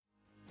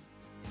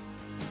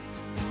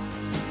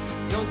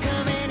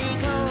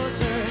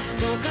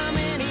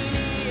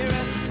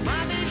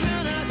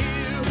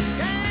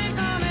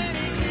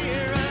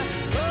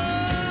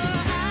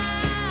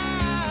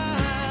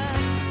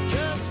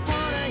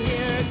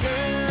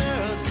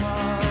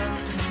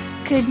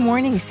Good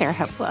morning, Sarah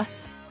Hepla.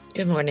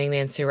 Good morning,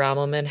 Nancy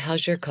Rommelman.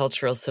 How's your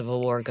cultural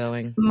civil war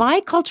going?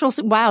 My cultural,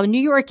 wow,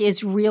 New York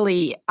is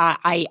really,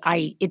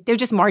 they're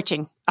just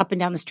marching up and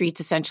down the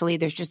streets, essentially.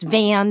 There's just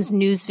vans,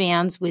 news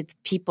vans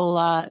with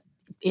people,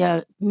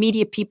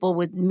 media people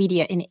with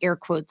media in air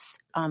quotes,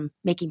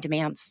 making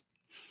demands.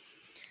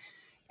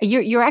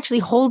 You're actually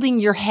holding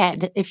your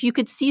head. If you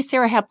could see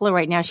Sarah Hepla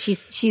right now,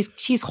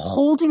 she's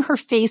holding her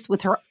face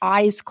with her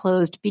eyes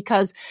closed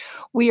because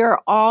we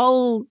are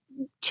all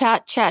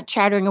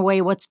chattering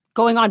away what's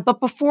going on. But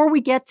before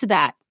we get to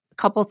that, a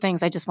couple of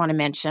things I just want to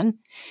mention.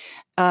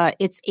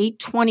 It's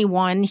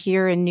 8:21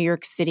 here in New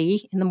York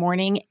City in the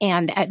morning.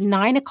 And at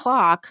 9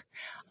 o'clock,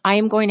 I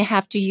am going to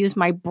have to use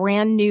my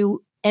brand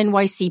new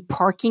NYC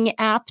parking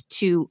app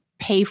to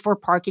pay for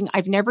parking.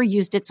 I've never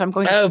used it, so I'm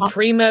going to...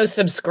 Primo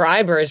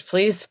subscribers,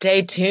 please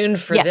stay tuned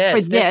for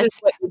this. This is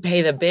what you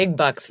pay the big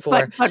bucks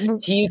for. But so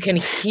you can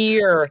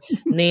hear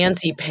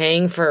Nancy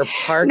paying for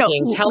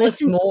parking. Tell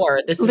us more.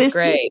 This is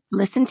great.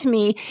 Listen to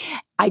me.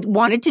 I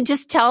wanted to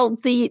just tell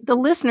the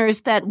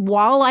listeners that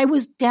while I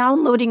was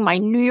downloading my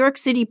New York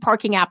City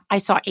parking app, I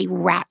saw a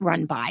rat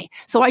run by.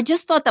 So I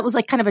just thought that was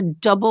like kind of a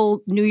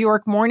double New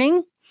York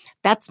morning.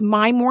 That's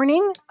my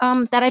morning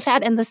that I've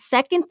had. And the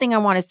second thing I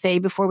want to say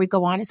before we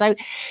go on is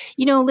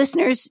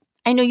listeners,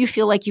 I know you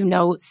feel like you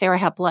know Sarah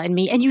Hepla and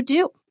me, and you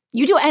do.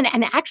 You do. And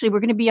actually, we're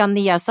going to be on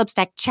the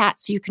Substack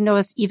chat so you can know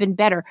us even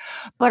better.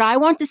 But I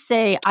want to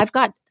say I've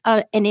got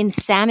an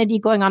insanity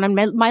going on in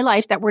my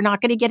life that we're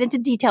not going to get into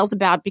details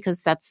about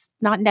because that's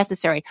not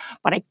necessary.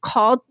 But I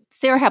called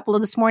Sarah Hepla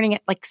this morning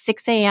at like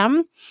 6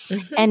 a.m.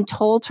 and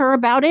told her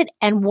about it.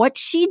 And what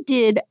she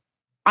did,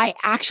 I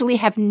actually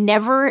have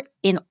never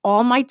in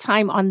all my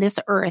time on this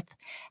earth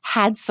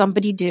had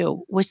somebody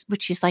do, which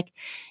she's like,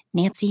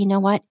 Nancy, you know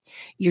what?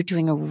 You're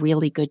doing a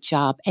really good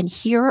job. And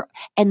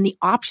the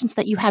options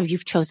that you have,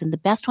 you've chosen the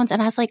best ones.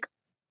 And I was like,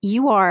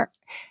 your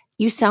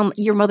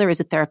mother is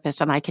a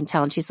therapist and I can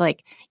tell. And she's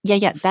like,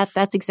 yeah,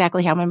 that's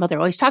exactly how my mother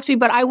always talks to me.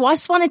 But I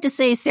just wanted to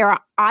say, Sarah,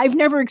 I've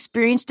never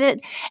experienced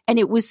it. And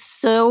it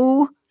was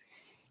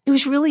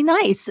really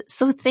nice.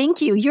 So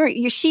thank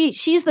you.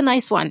 She's the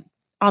nice one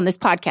on this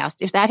podcast.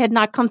 If that had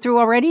not come through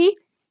already,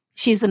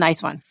 she's the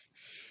nice one.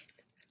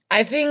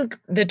 I think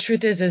the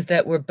truth is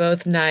that we're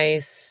both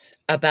nice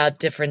about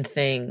different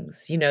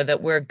things,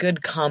 that we're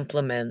good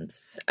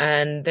compliments.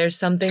 And there's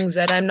some things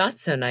that I'm not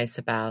so nice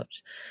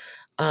about.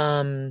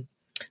 The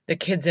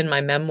kids in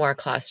my memoir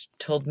class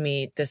told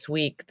me this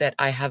week that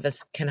I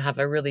can have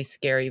a really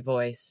scary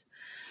voice.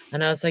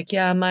 And I was like,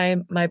 yeah,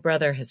 my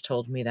brother has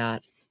told me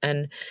that.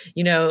 And,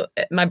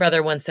 my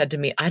brother once said to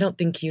me, I don't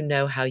think you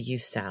know how you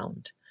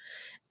sound.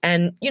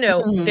 And,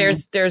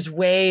 there's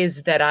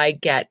ways that I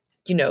get,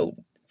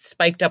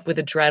 spiked up with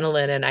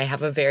adrenaline and I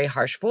have a very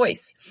harsh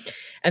voice.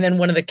 And then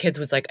one of the kids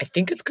was like, I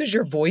think it's because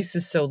your voice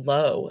is so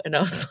low. And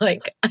I was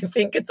like, I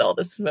think it's all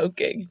the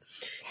smoking.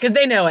 Because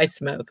they know I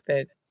smoke.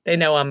 They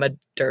know I'm a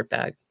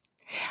dirtbag.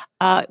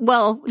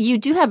 Well, you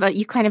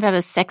kind of have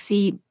a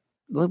sexy,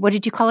 what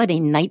did you call it? A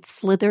night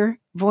slither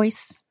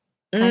voice?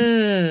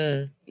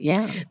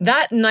 Yeah.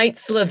 That night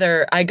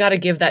slither, I got to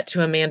give that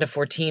to Amanda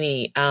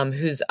Fortini,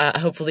 who's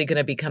hopefully going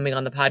to be coming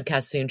on the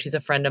podcast soon. She's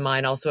a friend of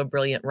mine, also a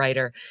brilliant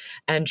writer.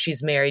 And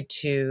she's married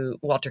to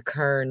Walter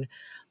Kern,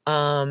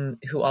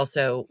 who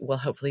also will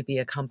hopefully be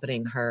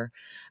accompanying her.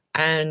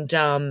 And,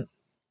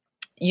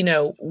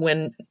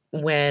 when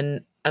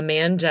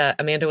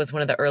Amanda was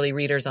one of the early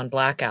readers on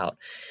Blackout.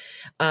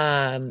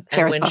 And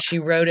when she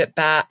wrote it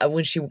back,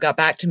 when she got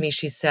back to me,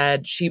 she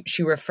said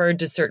she referred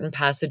to certain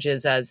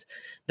passages as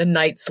the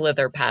night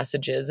slither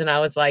passages. And I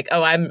was like,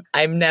 oh,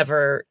 I'm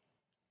never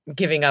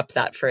giving up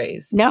that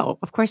phrase. No,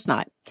 of course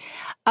not.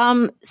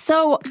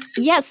 So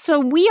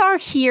we are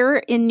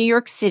here in New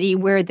York City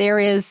where there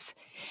is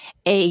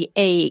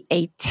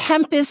a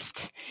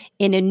tempest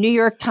in a New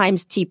York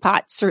Times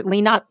teapot,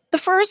 certainly not the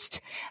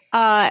first.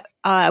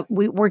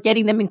 We're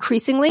getting them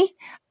increasingly.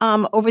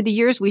 Over the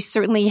years, we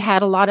certainly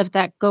had a lot of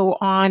that go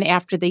on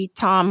after the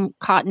Tom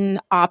Cotton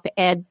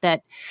op-ed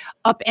that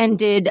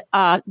upended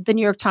the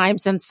New York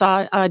Times and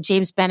saw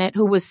James Bennett,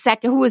 who was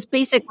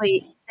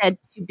basically said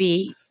to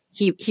be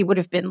he would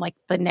have been like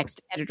the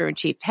next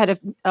editor-in-chief, head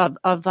of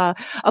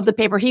the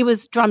paper. He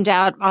was drummed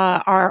out.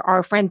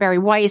 Our friend Barry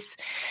Weiss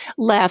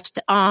left,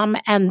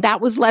 and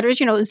that was letters.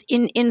 It was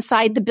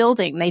inside the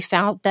building. They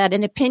found that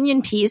an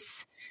opinion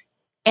piece,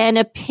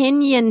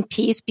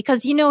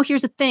 because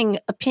here's the thing: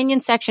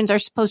 opinion sections are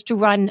supposed to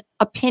run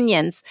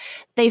opinions.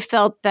 They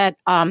felt that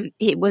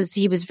he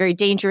was very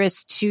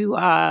dangerous to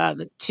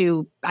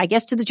I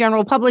guess to the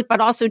general public,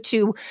 but also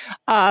to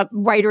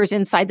writers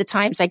inside the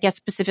Times. I guess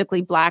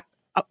specifically Black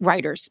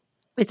writers.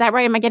 Is that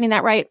right? Am I getting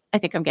that right? I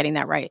think I'm getting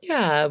that right.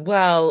 Yeah.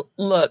 Well,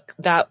 look,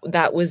 that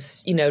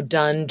was,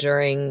 done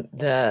during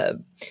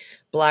the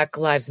Black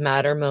Lives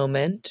Matter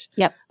moment.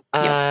 Yep.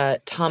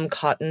 Tom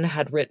Cotton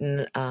had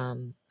written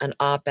an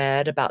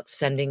op-ed about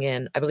sending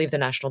in, I believe, the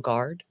National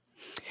Guard.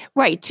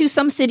 Right. To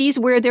some cities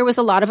where there was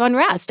a lot of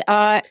unrest.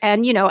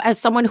 And, as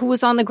someone who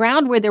was on the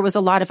ground where there was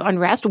a lot of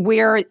unrest,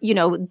 where,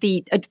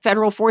 the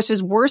federal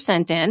forces were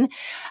sent in,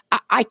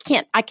 I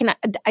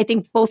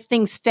think both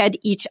things fed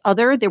each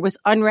other. There was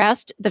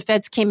unrest. The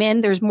feds came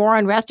in. There's more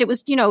unrest. It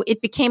was,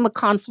 it became a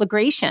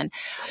conflagration.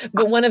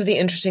 But one of the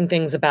interesting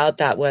things about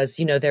that was,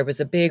 there was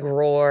a big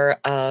roar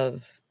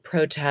of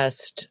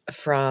protest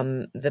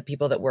from the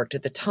people that worked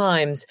at the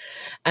Times.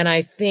 And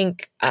I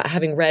think,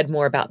 having read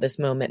more about this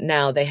moment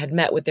now, they had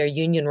met with their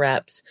union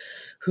reps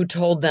who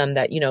told them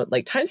that,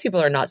 Times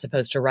people are not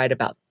supposed to write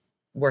about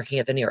working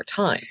at the New York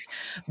Times,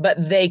 but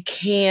they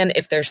can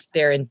if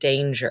they're in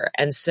danger.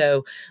 And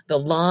so the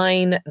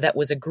line that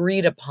was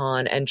agreed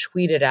upon and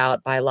tweeted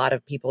out by a lot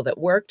of people that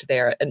worked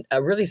there, and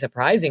a really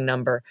surprising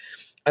number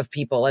of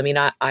people, I mean,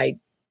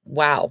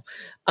 wow,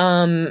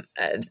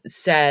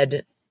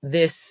 said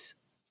this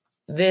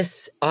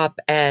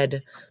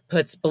op-ed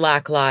puts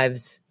Black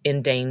lives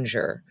in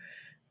danger,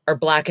 or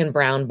Black and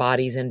brown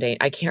bodies in danger.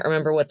 I can't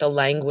remember what the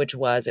language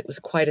was. It was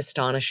quite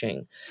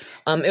astonishing.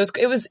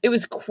 It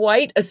was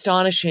quite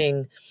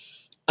astonishing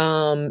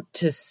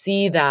to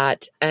see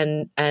that.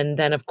 And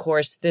then, of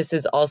course, this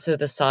is also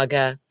the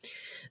saga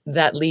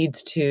that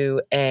leads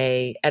to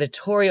a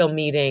editorial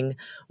meeting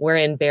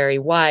wherein Barry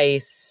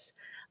Weiss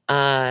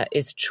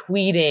is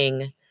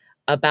tweeting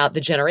about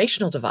the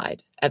generational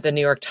divide at the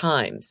New York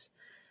Times.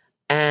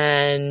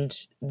 And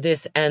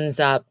this ends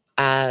up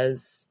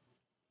as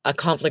a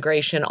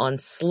conflagration on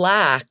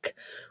Slack,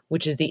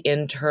 which is the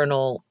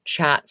internal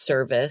chat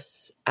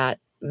service at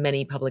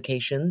many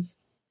publications,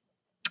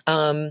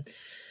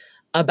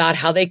 about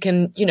how they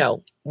can,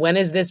 when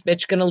is this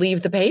bitch going to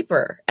leave the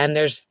paper? And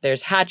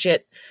there's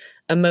hatchet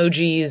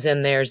emojis,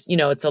 and there's,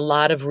 it's a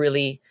lot of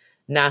really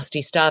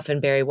nasty stuff.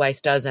 And Barry Weiss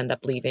does end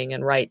up leaving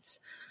and writes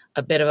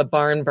a bit of a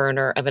barn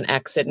burner of an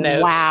exit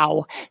note.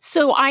 Wow.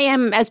 So I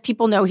am, as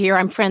people know here,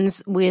 I'm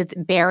friends with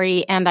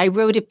Barry, and I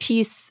wrote a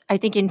piece, I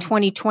think in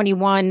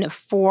 2021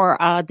 for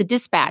the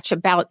Dispatch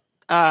about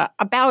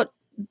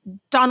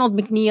Donald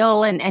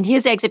McNeil and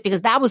his exit,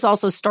 because that was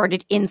also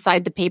started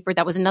inside the paper.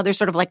 That was another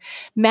sort of like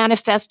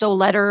manifesto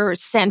letter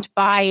sent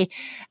by,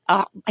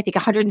 I think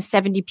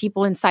 170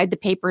 people inside the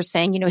paper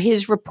saying,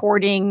 his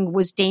reporting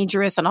was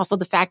dangerous. And also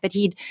the fact that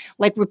he'd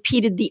like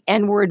repeated the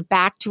N-word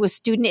back to a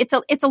student.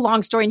 It's a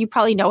long story, and you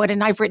probably know it.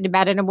 And I've written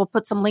about it, and we'll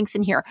put some links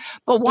in here.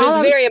 But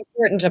it's very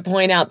important to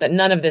point out that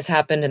none of this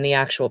happened in the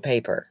actual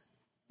paper.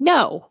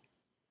 No.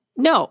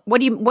 What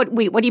do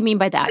you mean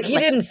by that? He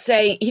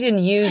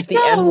didn't use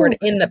the N-word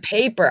in the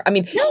paper. I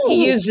mean,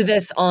 he used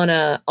this on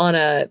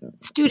a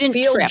student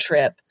field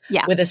trip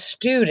with a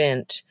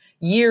student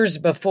years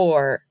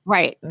before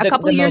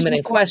the moment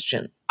in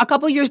question. A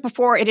couple years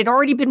before, it had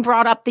already been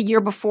brought up the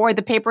year before.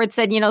 The paper had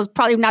said, it's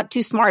probably not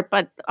too smart,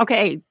 but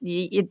okay,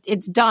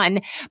 it's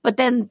done. But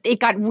then it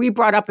got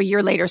re-brought up a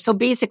year later. So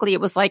basically, it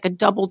was like a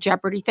double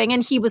jeopardy thing,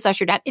 and he was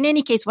ushered out. In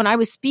any case, when I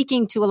was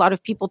speaking to a lot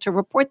of people to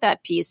report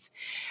that piece,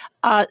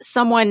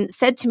 someone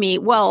said to me,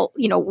 well,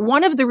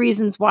 one of the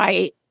reasons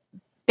why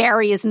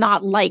Barry is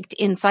not liked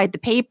inside the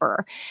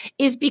paper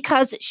is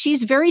because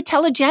she's very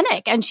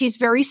telegenic and she's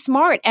very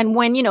smart. And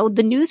when,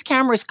 the news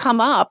cameras come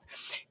up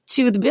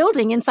to the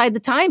building inside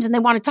the Times and they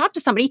want to talk to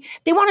somebody,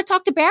 they want to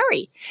talk to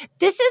Barry.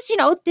 This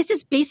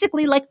is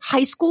basically like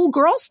high school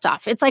girl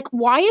stuff. It's like,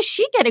 why is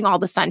she getting all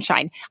the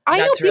sunshine?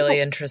 That's really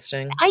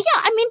interesting.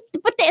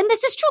 And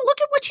this is true.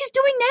 Look at what she's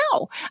doing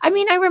now. I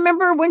mean, I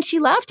remember when she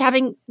left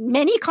having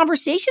many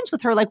conversations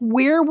with her, like,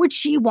 where would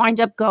she wind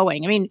up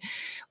going? I mean,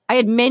 I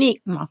had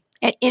many, in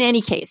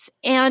any case.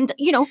 And,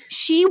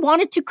 she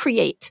wanted to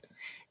create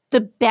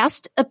the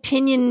best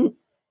opinion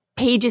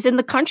pages in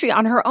the country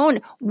on her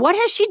own. What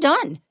has she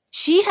done?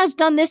 She has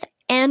done this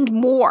and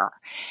more.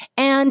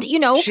 And,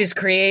 she's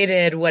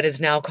created what is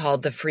now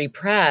called the Free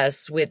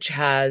Press, which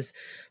has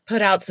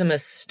put out some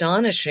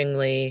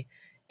astonishingly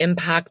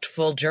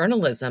impactful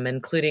journalism,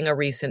 including a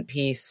recent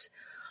piece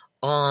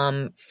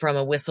from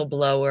a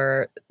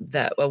whistleblower,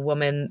 a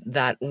woman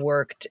that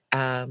worked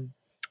at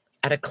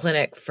a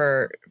clinic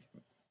for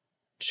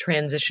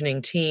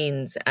transitioning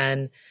teens.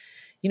 And,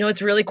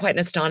 it's really quite an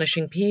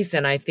astonishing piece.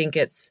 And I think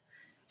it's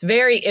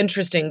very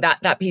interesting that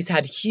that piece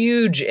had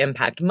huge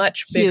impact,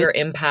 much bigger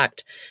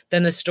impact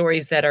than the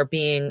stories that are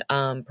being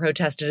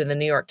protested in the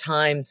New York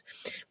Times.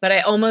 But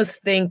I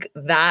almost think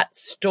that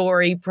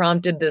story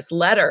prompted this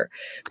letter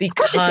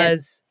because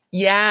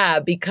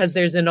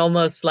there's an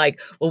almost like,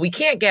 well, we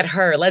can't get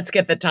her. Let's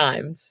get the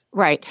Times.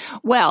 Right.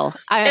 Well,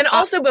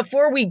 also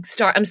before we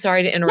start, I'm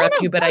sorry to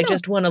interrupt you, but I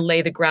just want to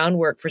lay the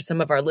groundwork for some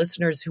of our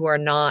listeners who are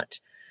not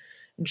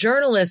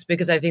journalists,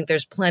 because I think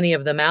there's plenty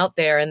of them out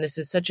there. And this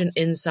is such an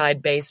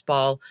inside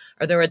baseball,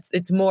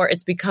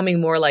 it's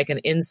becoming more like an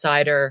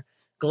insider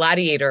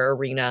gladiator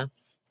arena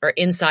or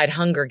inside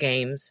Hunger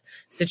Games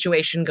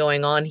situation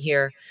going on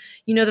here.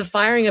 The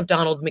firing of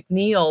Donald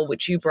McNeil,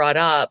 which you brought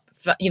up,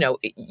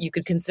 you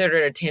could consider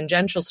it a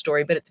tangential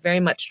story, but it's very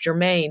much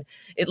germane.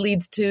 It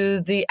leads to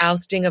the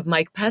ousting of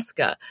Mike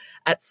Pesca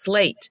at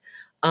Slate,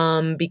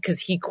 because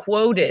he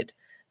quoted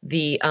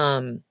the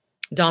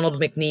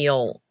Donald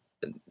McNeil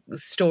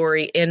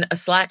story in a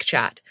Slack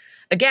chat.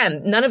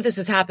 Again, none of this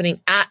is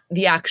happening at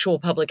the actual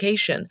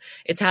publication.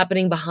 It's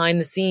happening behind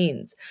the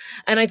scenes.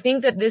 And I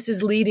think that this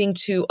is leading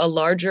to a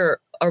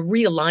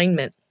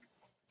realignment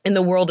in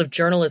the world of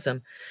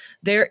journalism.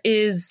 There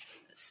is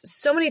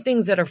so many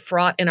things that are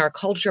fraught in our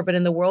culture, but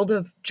in the world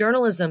of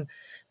journalism,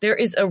 there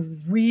is a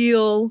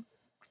real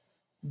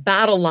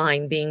battle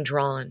line being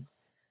drawn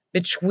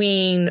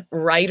between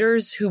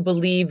writers who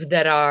believe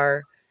that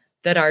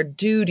our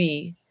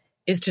duty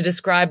is to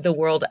describe the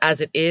world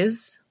as it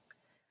is,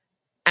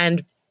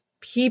 and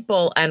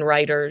people and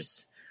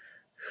writers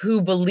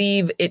who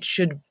believe it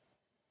should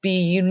be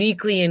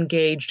uniquely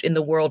engaged in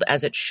the world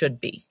as it should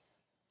be.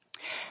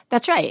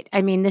 That's right.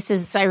 I mean,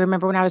 I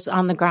remember when I was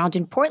on the ground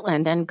in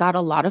Portland and got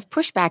a lot of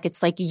pushback.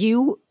 It's like,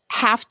 you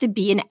have to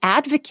be an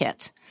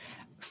advocate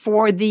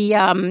for the,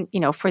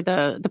 for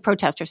the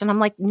protesters. And I'm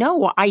like,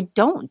 no, I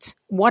don't.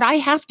 What I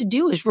have to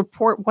do is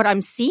report what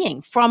I'm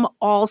seeing from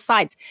all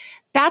sides.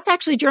 That's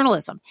actually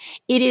journalism.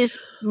 It is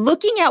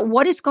looking at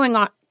what is going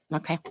on.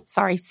 Okay.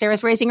 Sorry.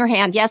 Sarah's raising her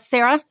hand. Yes,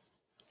 Sarah?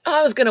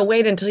 I was going to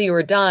wait until you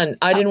were done.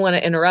 I didn't want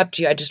to interrupt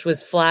you. I just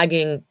was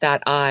flagging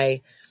that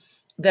I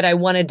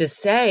wanted to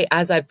say,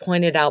 as I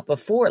pointed out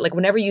before, like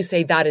whenever you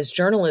say that is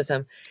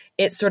journalism,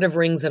 it sort of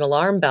rings an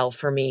alarm bell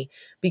for me,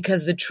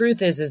 because the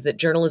truth is that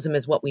journalism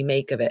is what we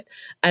make of it.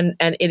 And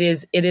it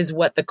is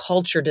what the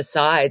culture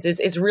decides.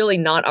 It's really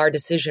not our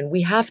decision.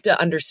 We have to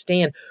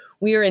understand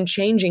we are in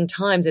changing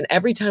times. And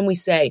every time we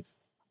say,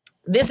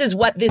 this is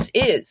what this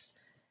is,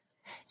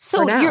 so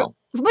for now.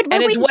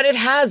 And it's what it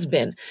has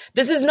been.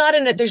 There's not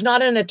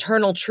an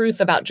eternal truth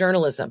about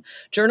journalism.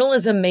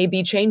 Journalism may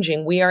be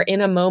changing. We are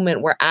in a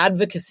moment where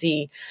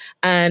advocacy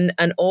and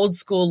an old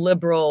school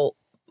liberal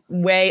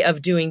way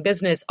of doing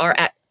business are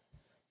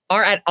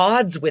at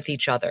odds with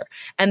each other.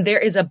 And there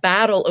is a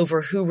battle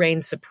over who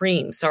reigns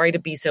supreme. Sorry to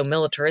be so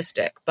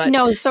militaristic, but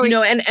no, sorry.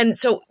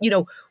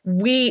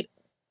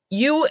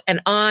 You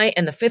and I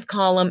and the Fifth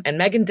Column and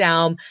Megan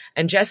Daum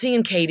and Jesse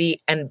and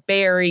Katie and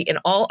Barry and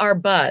all our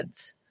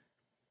buds,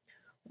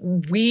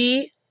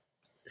 we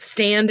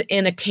stand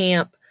in a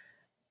camp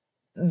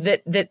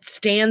that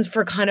stands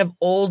for kind of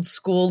old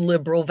school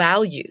liberal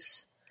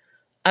values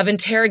of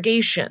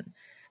interrogation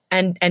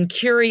and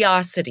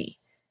curiosity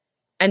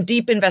and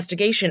deep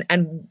investigation.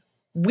 And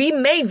we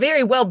may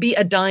very well be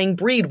a dying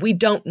breed. We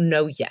don't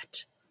know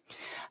yet.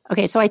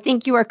 Okay, so I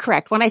think you are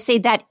correct. When I say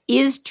that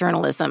is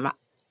journalism,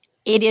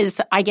 it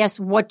is, I guess,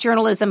 what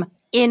journalism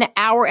in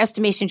our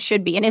estimation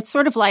should be. And it's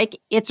sort of like,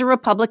 it's a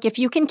republic if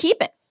you can keep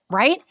it.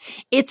 Right?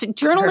 It's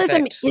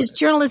journalism Perfect. Is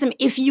journalism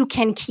if you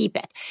can keep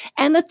it.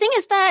 And the thing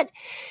is that,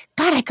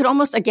 God, I could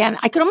almost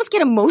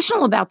get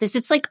emotional about this.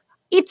 It's like,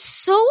 it's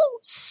so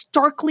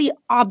starkly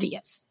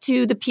obvious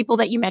to the people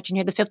that you mentioned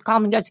here, the Fifth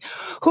Column guys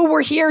who were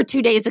here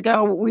 2 days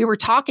ago. We were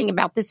talking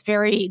about this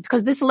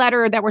because this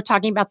letter that we're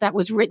talking about that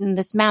was written,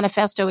 this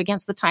manifesto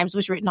against the Times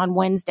was written on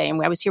Wednesday.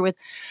 And I was here with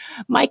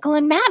Michael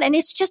and Matt. And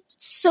it's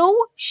just so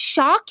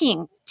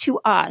shocking to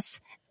us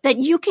that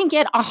you can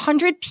get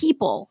 100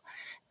 people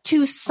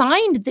to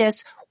sign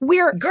this.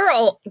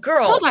 Girl.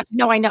 Hold on.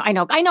 No, I know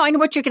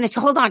what you're going to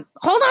say. Hold on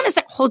a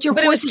sec. Hold your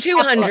But voice. It was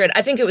 200.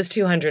 I think it was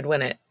 200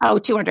 when it. Oh,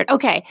 200.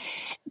 Okay.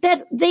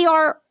 That they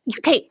are,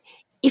 okay.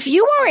 If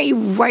you are a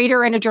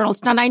writer and a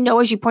journalist, and I know,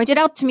 as you pointed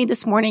out to me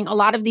this morning, a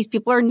lot of these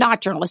people are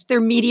not journalists.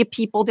 They're media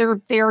people.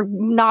 They're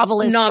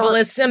novelists.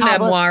 And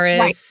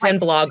memoirists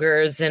and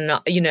bloggers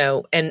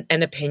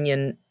and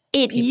opinion.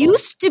 It people.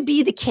 Used to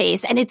be the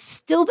case, and it's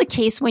still the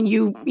case when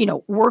you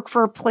work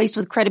for a place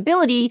with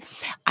credibility.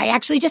 I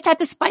actually just had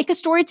to spike a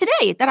story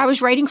today that I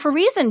was writing for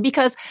Reason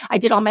because I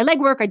did all my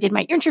legwork. I did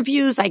my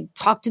interviews. I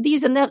talked to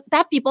these and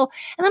that people.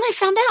 And then I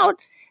found out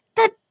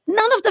that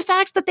none of the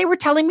facts that they were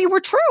telling me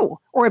were true,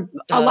 or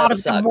a lot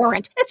of them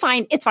weren't. It's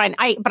fine.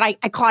 But I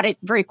caught it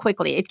very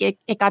quickly.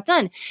 It got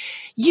done.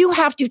 You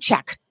have to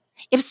check.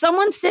 If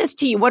someone says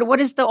to you,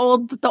 what is the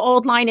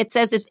old line? It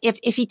says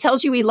if he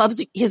tells you he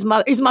loves his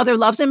mother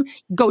loves him,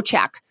 go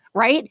check,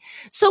 right?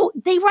 So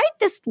they write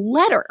this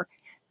letter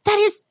that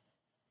is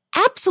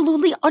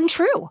absolutely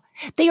untrue.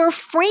 They are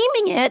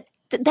framing it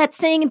that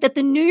saying that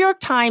the New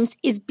York Times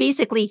is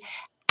basically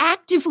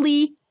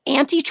actively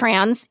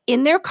anti-trans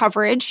in their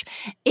coverage.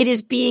 It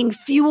is being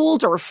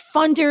fueled or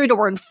funded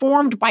or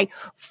informed by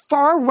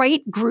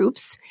far-right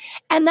groups,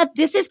 and that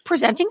this is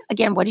presenting,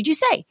 again, what did you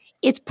say?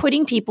 It's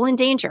putting people in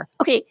danger.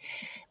 Okay,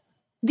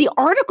 the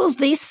articles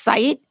they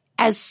cite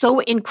as so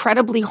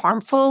incredibly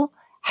harmful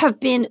have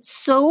been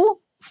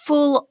so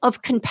full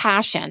of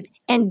compassion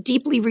and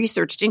deeply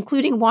researched,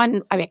 including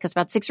one, I guess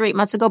about 6 or 8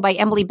 months ago by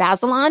Emily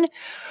Bazelon.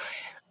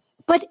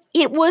 But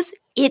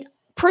it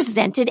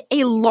presented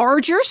a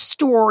larger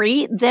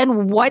story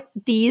than what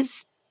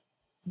these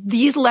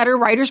letter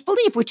writers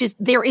believe, which is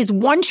there is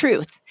one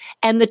truth.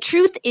 And the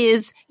truth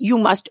is you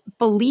must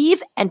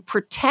believe and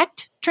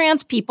protect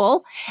trans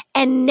people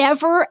and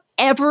never,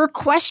 ever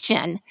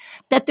question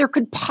that there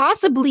could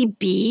possibly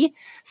be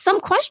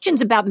some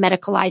questions about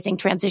medicalizing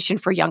transition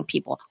for young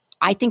people.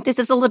 I think this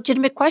is a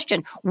legitimate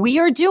question. We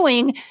are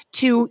doing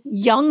to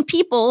young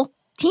people,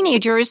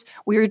 teenagers,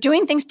 we are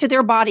doing things to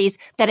their bodies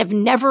that have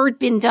never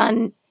been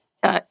done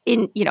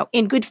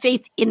in good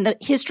faith in the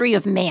history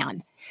of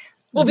man.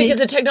 Well, because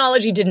the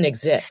technology didn't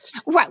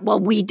exist. Right. Well,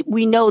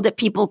 we know that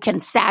people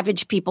can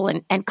savage people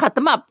and cut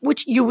them up,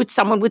 which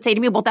someone would say to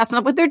me, well, that's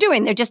not what they're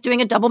doing. They're just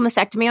doing a double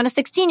mastectomy on a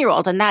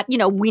 16-year-old. And that,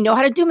 we know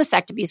how to do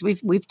mastectomies.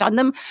 We've done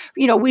them.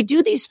 We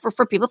do these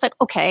for people. It's like,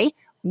 okay,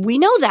 we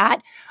know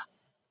that.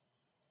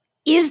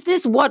 Is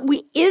this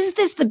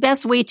the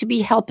best way to be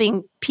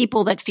helping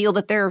people that feel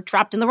that they're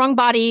trapped in the wrong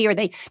body or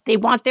they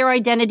want their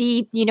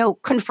identity,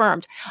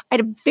 confirmed? I had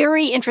a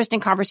very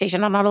interesting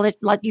conversation. I'm not going to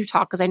let you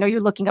talk because I know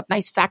you're looking up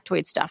nice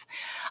factoid stuff.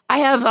 I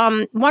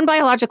have one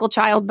biological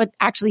child, but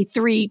actually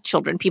 3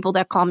 children, people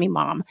that call me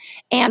mom.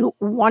 And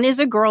one is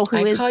a girl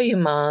who I call you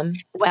mom.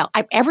 Well,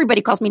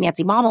 everybody calls me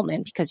Nancy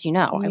Mommelman because,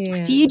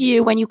 I feed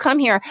you when you come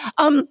here.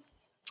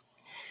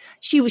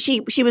 She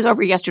was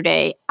over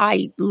yesterday.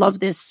 I love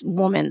this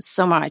woman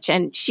so much.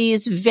 And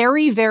she's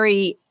very,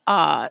 very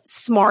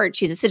smart.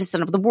 She's a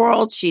citizen of the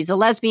world. She's a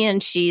lesbian.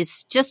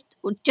 She's just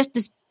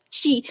this.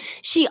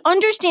 She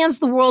understands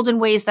the world in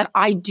ways that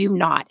I do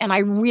not. And I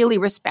really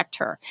respect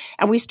her.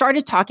 And we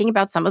started talking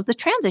about some of the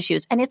trans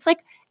issues. And it's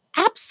like,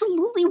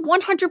 absolutely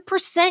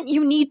 100%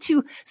 you need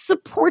to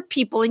support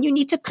people and you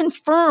need to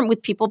confirm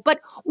with people. But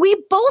we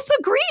both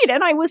agreed.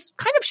 And I was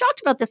kind of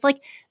shocked about this.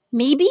 Like,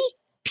 maybe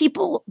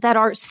people that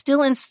are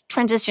still in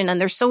transition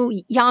and they're so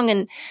young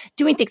and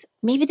doing things,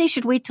 maybe they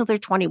should wait till they're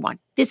 21.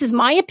 This is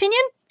my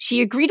opinion.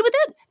 She agreed with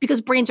it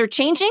because brains are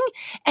changing.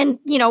 And,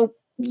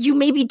 you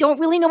maybe don't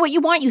really know what you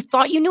want. You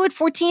thought you knew at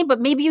 14, but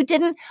maybe you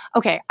didn't.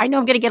 Okay, I know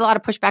I'm going to get a lot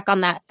of pushback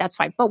on that. That's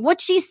fine. But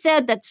what she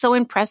said that so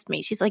impressed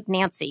me, she's like,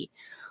 Nancy,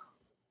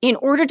 in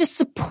order to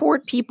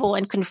support people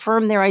and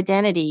confirm their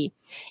identity,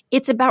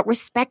 it's about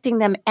respecting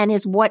them and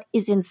is what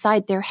is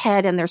inside their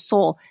head and their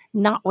soul,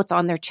 not what's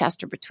on their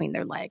chest or between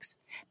their legs.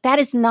 That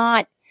is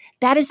not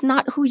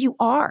who you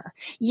are.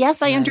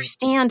 Yes, I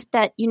understand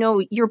that,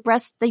 your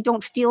breasts, they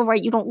don't feel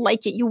right. You don't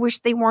like it. You wish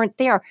they weren't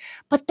there,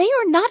 but they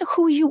are not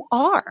who you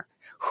are.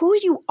 Who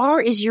you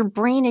are is your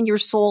brain and your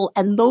soul.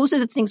 And those are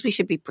the things we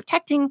should be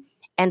protecting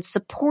and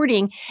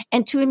supporting,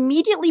 and to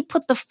immediately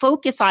put the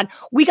focus on,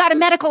 we got to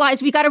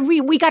medicalize, we got to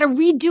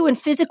redo and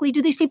physically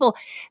do these people.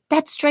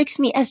 That strikes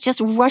me as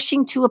just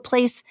rushing to a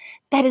place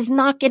that is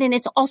not getting,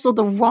 it's also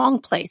the wrong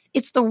place.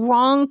 It's the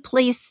wrong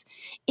place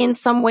in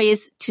some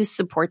ways to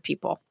support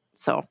people.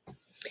 So,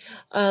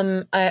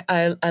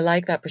 I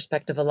like that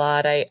perspective a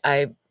lot.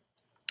 I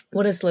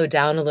want to slow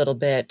down a little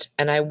bit,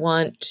 and I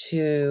want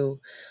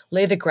to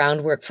lay the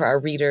groundwork for our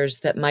readers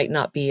that might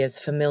not be as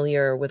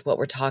familiar with what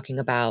we're talking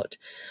about.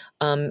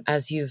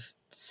 As you've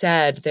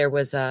said, there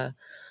was a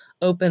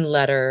open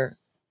letter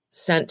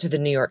sent to the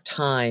New York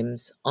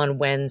Times on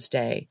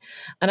Wednesday,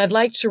 and I'd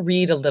like to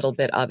read a little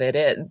bit of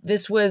it.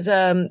 This was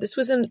a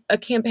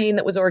campaign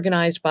that was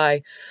organized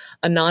by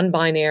a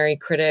non-binary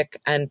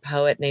critic and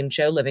poet named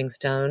Joe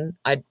Livingstone.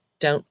 I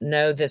don't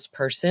know this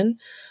person,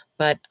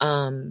 but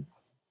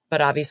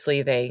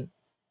obviously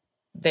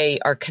they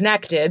are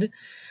connected.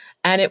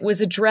 And it was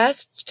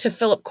addressed to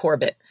Philip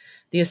Corbett,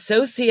 the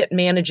associate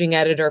managing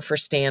editor for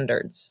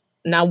Standards.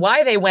 Now,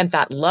 why they went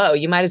that low,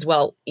 you might as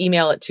well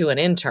email it to an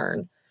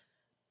intern.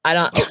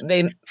 Why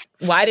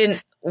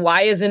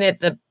isn't it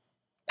the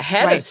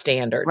head of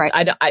Standards?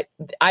 Right.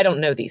 I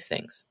don't know these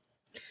things.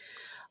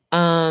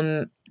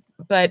 But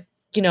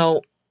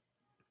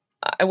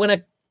I want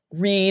to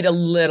read a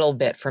little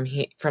bit from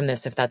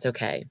this, if that's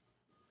okay.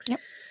 Yep.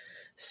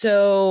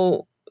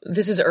 So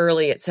this is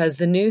early. It says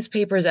the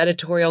newspaper's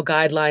editorial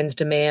guidelines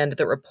demand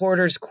that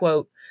reporters,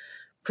 quote,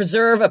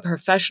 preserve a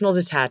professional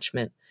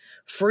detachment,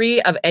 free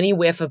of any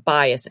whiff of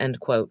bias, end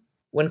quote,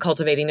 when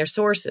cultivating their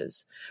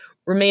sources,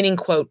 remaining,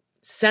 quote,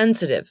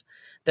 sensitive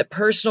that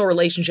personal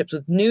relationships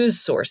with news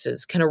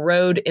sources can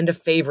erode into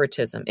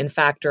favoritism in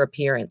fact or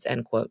appearance,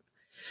 end quote.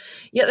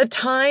 Yet the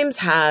Times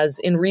has,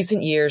 in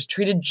recent years,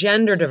 treated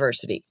gender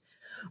diversity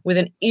with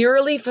an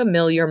eerily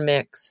familiar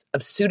mix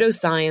of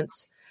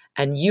pseudoscience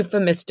and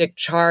euphemistic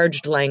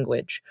charged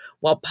language,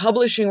 while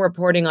publishing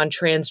reporting on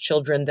trans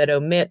children that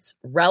omits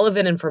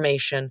relevant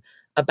information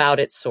about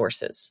its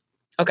sources.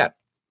 Okay.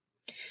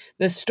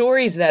 The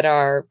stories that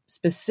are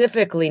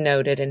specifically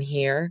noted in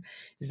here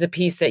is the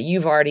piece that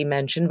you've already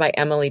mentioned by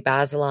Emily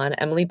Bazelon.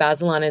 Emily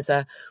Bazelon is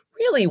a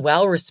really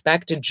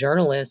well-respected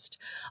journalist.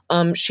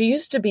 She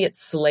used to be at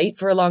Slate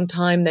for a long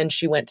time. Then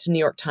she went to New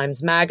York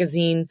Times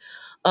Magazine.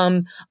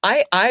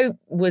 I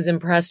was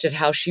impressed at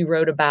how she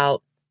wrote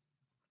about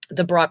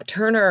the Brock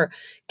Turner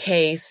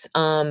case,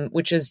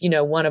 which is,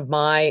 one of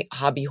my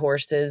hobby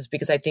horses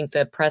because I think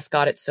the press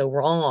got it so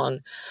wrong.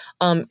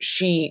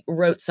 She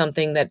wrote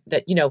something that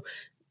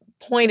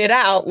pointed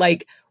out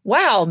like,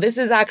 wow, this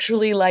is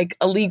actually like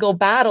a legal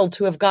battle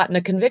to have gotten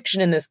a conviction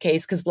in this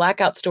case because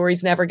blackout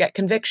stories never get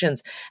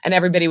convictions. And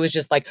everybody was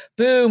just like,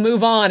 boo,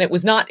 move on. It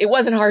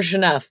wasn't harsh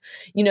enough.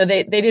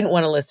 They didn't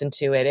want to listen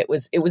to it. It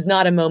was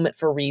not a moment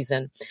for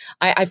reason.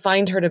 I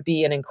find her to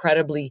be an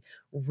incredibly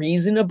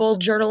reasonable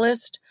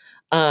journalist.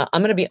 I'm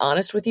going to be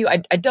honest with you. I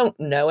don't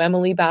know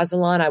Emily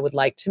Bazelon. I would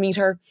like to meet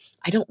her.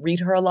 I don't read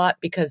her a lot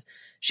because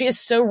she is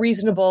so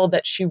reasonable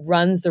that she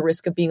runs the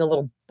risk of being a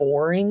little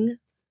boring.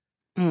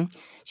 Mm.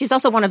 She's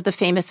also one of the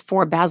famous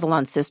 4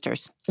 Bazelon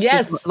sisters.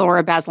 Yes. She's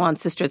Laura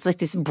Bazelon's sister. It's like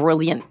this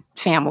brilliant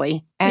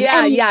family. And,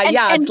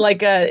 it's like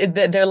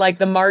they're like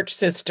the March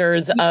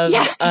sisters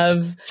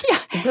of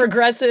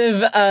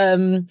progressive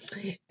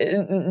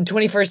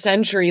 21st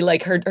century.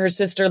 Like her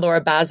sister, Laura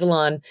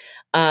Bazelon,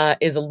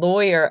 is a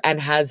lawyer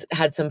and has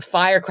had some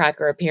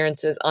firecracker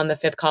appearances on the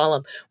Fifth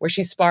Column where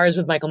she spars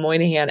with Michael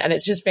Moynihan. And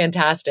it's just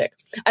fantastic.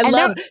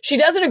 She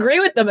doesn't agree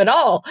with them at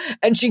all.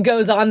 And she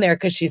goes on there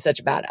because she's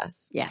such a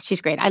badass. Yeah, she's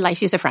great.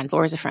 She's a friend.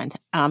 Laura's a friend.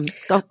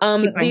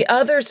 The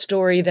other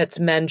story that's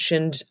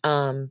mentioned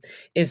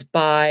is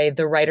by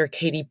the writer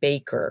Katie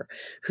Baker,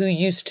 who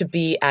used to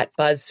be at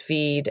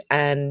BuzzFeed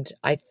and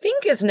I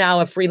think is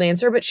now a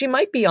freelancer, but she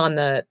might be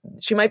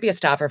a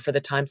staffer for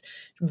the Times.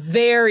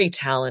 Very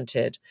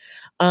talented.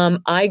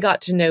 I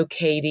got to know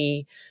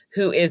Katie,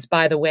 who is,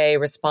 by the way,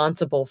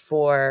 responsible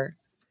for,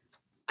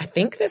 I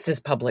think this is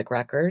public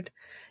record,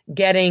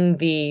 getting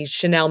the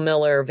Chanel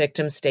Miller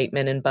victim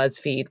statement in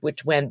BuzzFeed,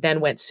 which then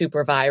went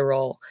super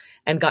viral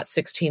and got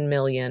 16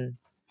 million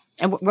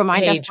and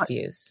remind page us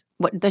views.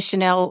 What the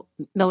Chanel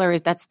Miller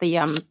is? That's the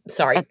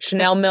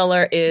Chanel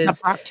Miller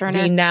is Brock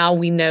Turner.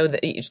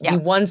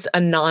 The once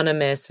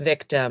anonymous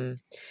victim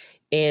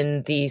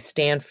in the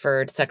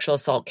Stanford sexual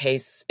assault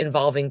case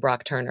involving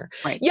Brock Turner.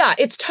 Right. Yeah,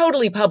 it's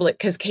totally public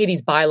because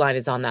Katie's byline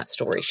is on that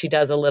story. She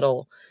does a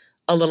little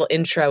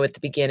intro at the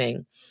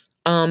beginning.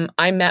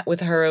 I met with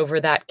her over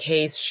that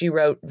case. She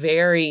wrote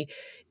very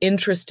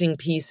interesting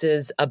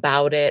pieces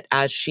about it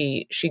as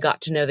she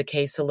got to know the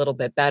case a little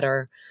bit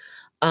better.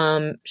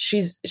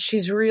 She's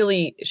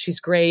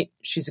great.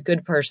 She's a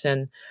good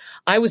person.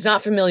 I was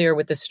not familiar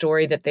with the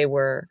story that they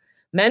were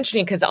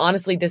mentioning because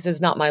honestly, this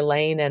is not my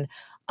lane and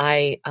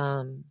I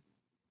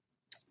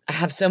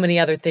have so many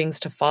other things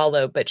to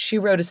follow, but she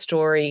wrote a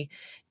story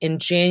in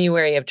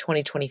January of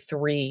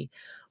 2023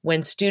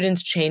 when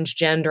students change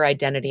gender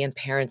identity and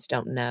parents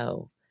don't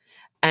know.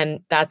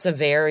 And that's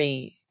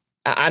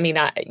I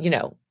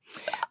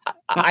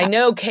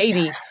know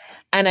Katie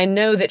and I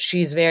know that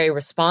she's very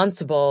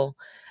responsible.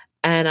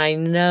 And I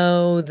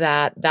know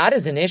that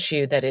is an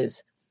issue that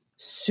is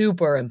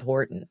super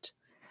important,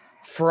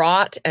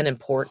 fraught and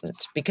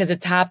important because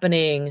it's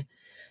happening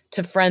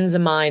to friends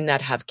of mine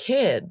that have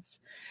kids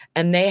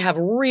and they have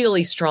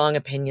really strong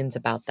opinions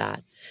about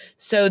that.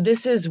 So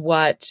this is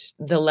what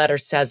the letter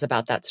says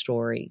about that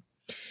story.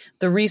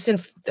 Her recent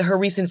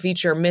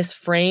feature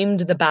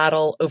misframed the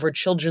battle over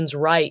children's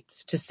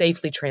rights to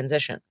safely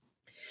transition.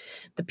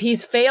 The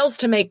piece fails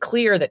to make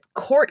clear that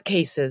court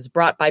cases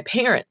brought by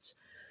parents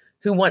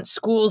who want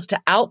schools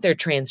to out their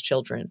trans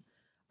children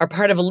are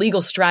part of a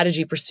legal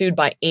strategy pursued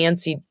by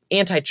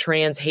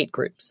anti-trans hate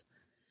groups.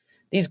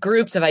 These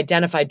groups have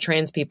identified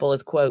trans people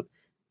as, quote,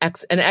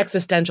 an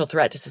existential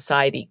threat to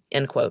society,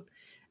 end quote,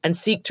 and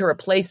seek to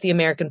replace the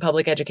American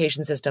public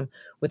education system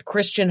with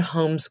Christian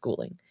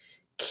homeschooling.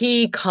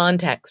 Key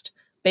context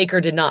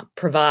Baker did not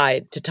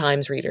provide to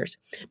Times readers.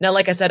 Now,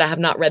 like I said, I have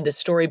not read this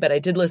story, but I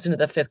did listen to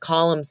the Fifth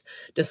Column's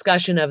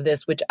discussion of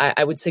this, which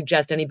I would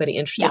suggest anybody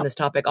interested in this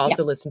topic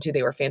also listen to.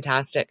 They were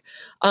fantastic.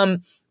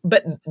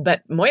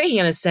 But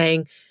Moynihan is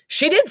saying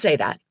she did say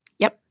that.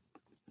 Yep.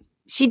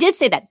 She did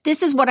say that.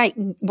 This is what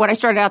I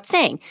started out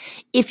saying.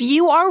 If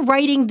you are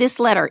writing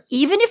this letter,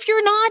 even if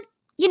you're not,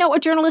 a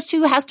journalist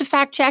who has to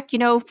fact check,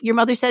 your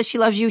mother says she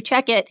loves you,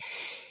 check it.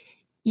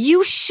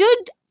 You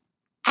should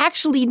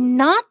actually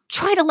not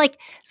try to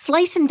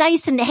slice and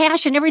dice and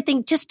hash and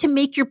everything just to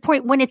make your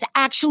point when it's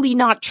actually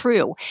not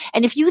true.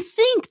 And if you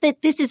think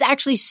that this is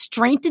actually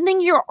strengthening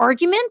your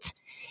argument,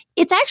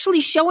 it's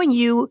actually showing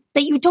you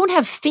that you don't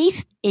have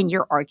faith in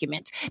your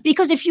argument.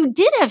 Because if you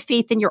did have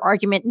faith in your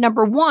argument,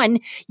 number one,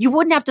 you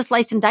wouldn't have to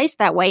slice and dice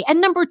that way. And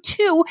number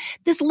two,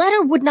 this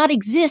letter would not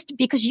exist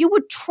because you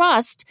would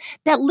trust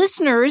that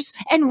listeners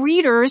and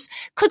readers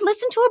could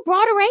listen to a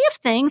broad array of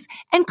things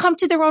and come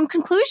to their own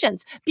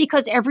conclusions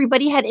because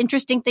everybody had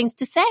interesting things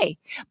to say.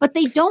 But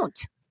they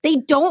don't. They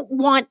don't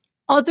want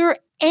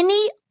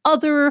any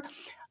other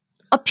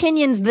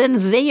opinions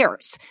than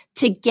theirs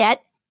to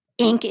get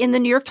ink in the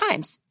New York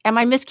Times. Am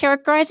I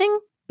mischaracterizing?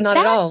 Not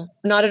at all.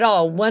 Not at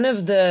all. One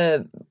of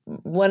the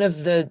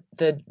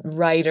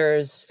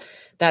writers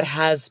that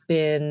has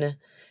been,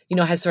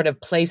 has sort of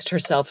placed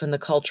herself in the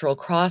cultural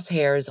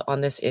crosshairs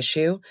on this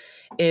issue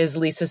is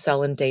Lisa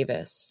Selin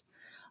Davis.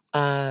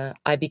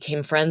 I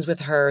became friends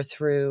with her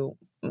through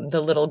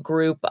the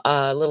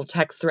little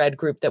text thread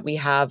group that we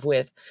have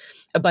with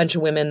a bunch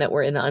of women that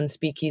were in the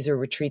Unspeakeasy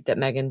retreat that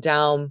Megan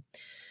Daum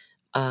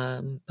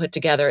put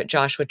together at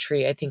Joshua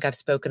Tree. I think I've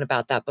spoken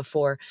about that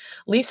before.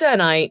 Lisa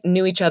and I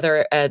knew each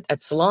other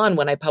at Salon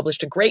when I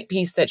published a great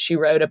piece that she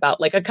wrote about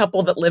a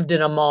couple that lived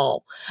in a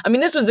mall. I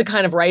mean, this was the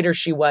kind of writer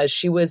she was.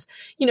 She was,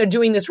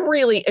 doing this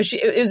really,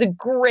 it was a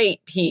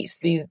great piece.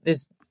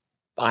 This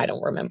I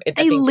don't remember.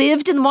 They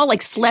lived in the mall,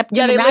 like slept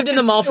in the they lived in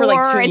the mall for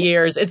like 2 and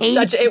years. It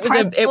went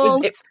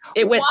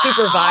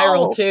super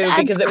viral too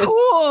because it was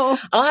cool.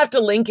 I'll have to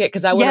link it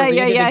because I want to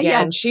read it again.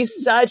 Yeah.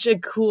 She's a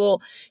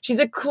cool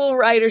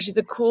writer. She's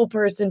a cool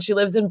person. She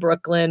lives in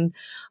Brooklyn.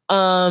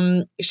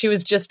 She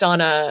was just on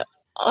a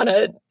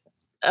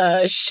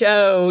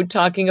show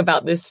talking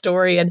about this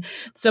story, and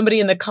somebody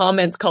in the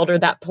comments called her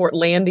that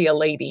Portlandia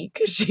lady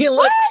because she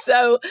looked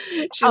looked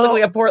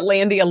like a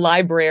Portlandia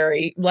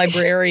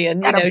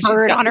librarian. Got a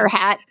bird on her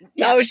hat.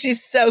 Yeah. Oh,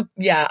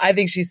 I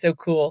think she's so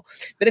cool.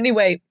 But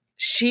anyway,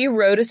 she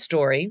wrote a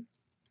story.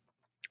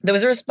 There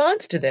was a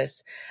response to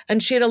this,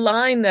 and she had a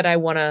line that I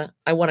wanna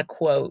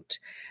quote.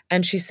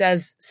 And she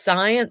says,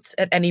 "Science,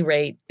 at any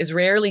rate, is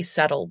rarely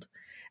settled,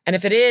 and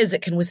if it is,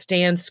 it can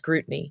withstand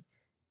scrutiny.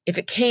 If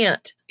it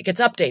can't, it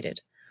gets updated.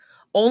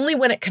 Only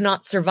when it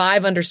cannot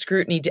survive under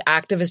scrutiny do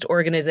activist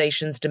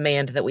organizations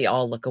demand that we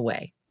all look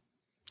away."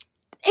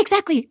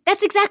 Exactly.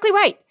 That's exactly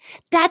right.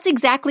 That's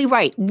exactly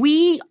right.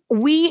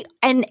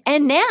 And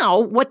now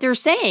what they're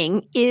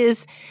saying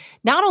is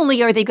not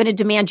only are they going to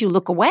demand you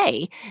look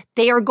away,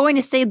 they are going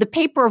to say the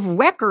paper of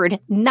record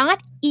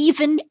not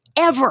even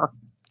ever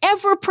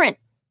print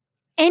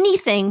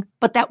anything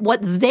but that what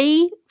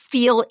they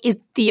feel is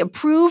the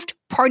approved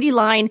party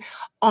line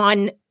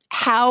on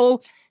how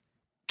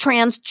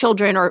trans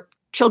children or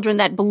children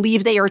that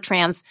believe they are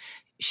trans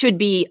should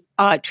be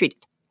treated.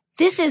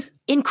 This is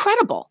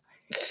incredible.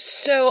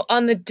 So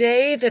on the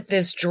day that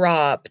this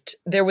dropped,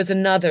 there was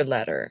another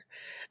letter,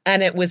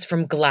 and it was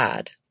from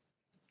GLAAD,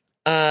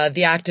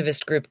 the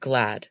activist group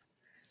GLAAD.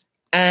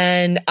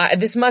 And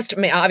this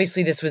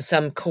was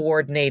some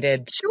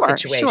coordinated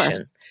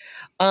situation.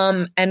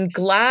 Sure. And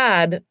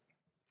GLAAD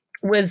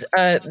was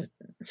a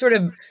sort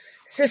of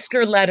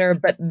sister letter,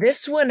 but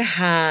this one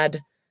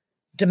had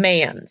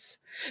demands.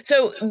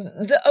 So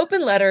the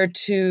open letter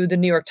to the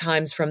New York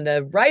Times from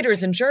the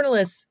writers and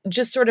journalists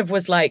just sort of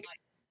was like,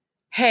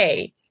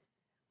 hey,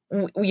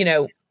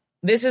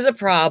 this is a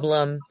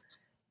problem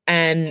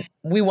and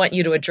we want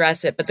you to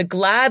address it. But the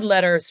GLAAD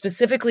letter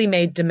specifically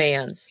made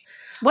demands.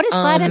 What is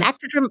GLAAD an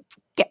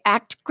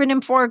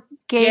acronym for?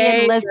 Gay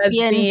and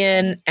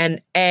lesbian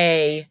and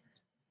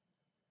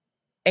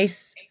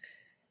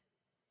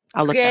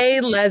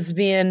gay,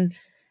 lesbian,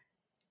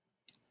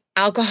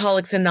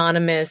 Alcoholics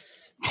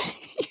Anonymous.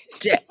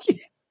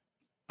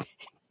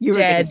 You were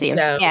going to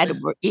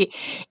say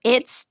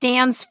it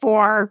stands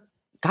for,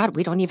 God,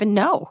 we don't even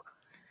know.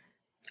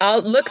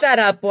 I'll look that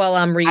up while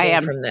I'm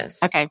reading from this.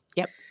 Okay.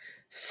 Yep.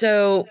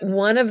 So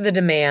one of the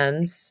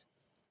demands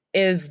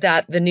is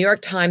that the New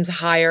York Times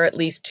hire at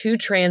least 2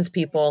 trans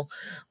people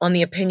on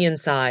the opinion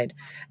side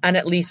and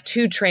at least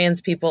 2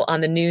 trans people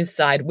on the news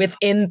side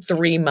within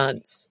 3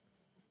 months.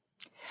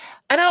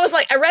 And I was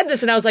like, I read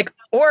this and I was like,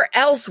 or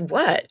else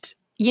what?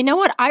 You know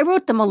what? I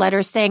wrote them a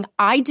letter saying,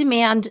 I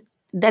demand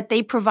that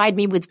they provide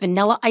me with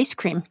vanilla ice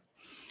cream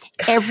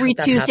every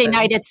Tuesday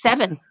night at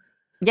 7.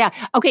 Yeah.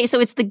 Okay. So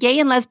it's the Gay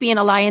and Lesbian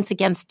Alliance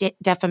Against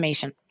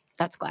Defamation.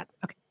 That's GLAAD.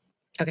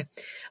 Okay.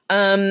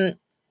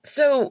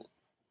 So,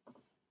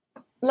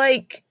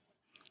 like,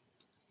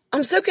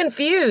 I'm so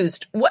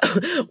confused.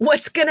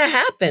 What's going to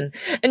happen?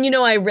 And,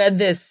 I read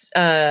this,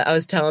 I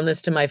was telling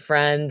this to my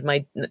friend,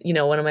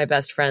 one of my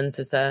best friends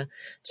is a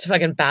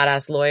fucking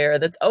badass lawyer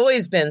that's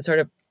always been sort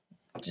of,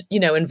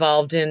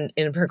 involved in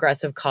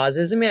progressive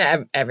causes. I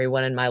mean,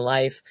 everyone in my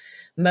life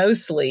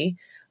mostly,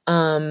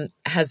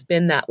 has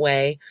been that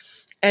way.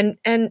 And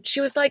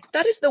she was like,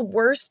 that is the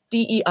worst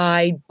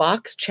DEI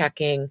box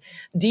checking,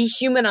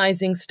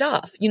 dehumanizing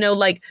stuff,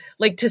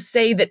 like to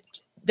say that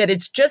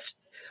it's just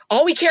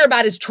all we care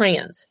about is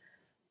trans.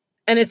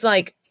 And it's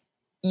like,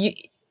 the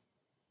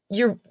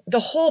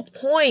whole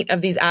point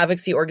of these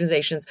advocacy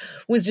organizations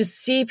was to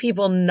see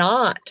people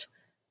not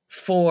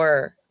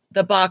for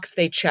the box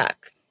they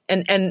check.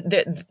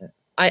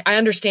 I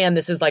understand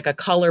this is like a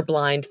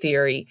colorblind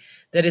theory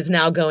that is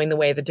now going the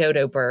way of the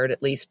dodo bird.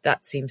 At least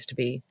that seems to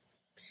be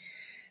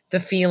the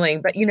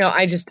feeling. But,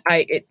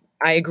 I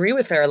agree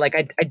with her.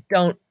 Like,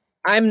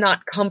 I'm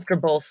not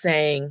comfortable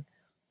saying,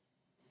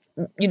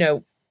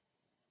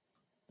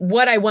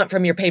 what I want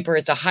from your paper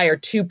is to hire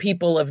 2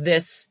 people of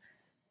this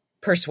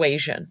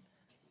persuasion.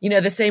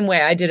 The same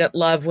way I didn't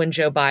love when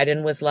Joe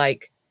Biden was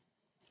like,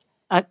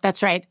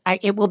 that's right.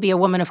 It will be a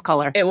woman of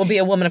color. It will be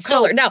a woman of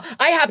color. Now,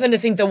 I happen to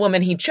think the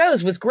woman he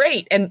chose was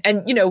great. And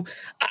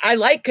I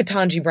like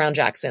Ketanji Brown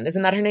Jackson.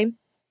 Isn't that her name?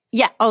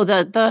 Yeah. Oh,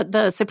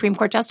 the Supreme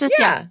Court Justice?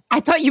 Yeah.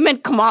 I thought you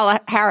meant Kamala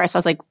Harris. I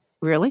was like,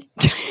 really?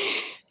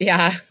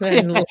 Yeah.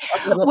 A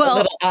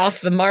little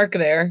off the mark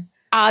there.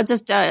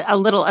 Just a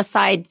little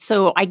aside.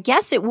 So I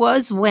guess it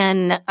was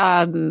when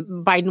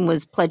Biden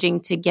was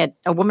pledging to get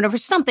a woman over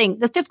something.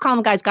 The Fifth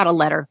Column guys got a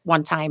letter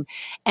one time,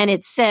 and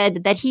it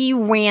said that he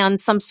ran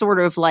some sort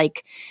of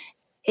like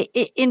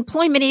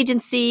employment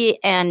agency,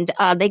 and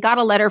they got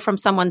a letter from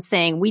someone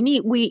saying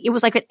it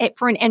was like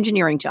for an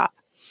engineering job.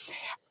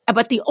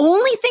 But the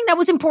only thing that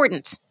was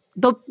important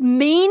the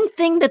main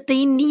thing that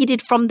they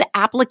needed from the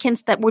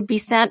applicants that would be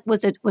sent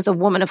was a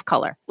woman of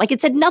color. Like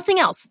it said nothing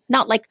else,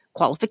 not like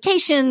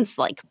qualifications,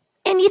 like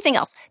anything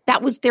else.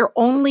 That was their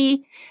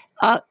only,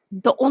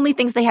 the only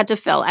things they had to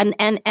fill. And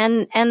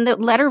the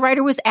letter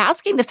writer was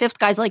asking the fifth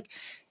guy's like,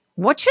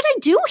 what should I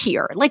do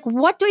here? Like,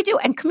 what do I do?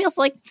 And Camille's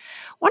like,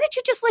 why don't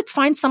you just like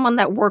find someone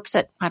that works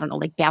at, I don't know,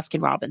 like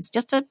Baskin Robbins,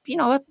 just a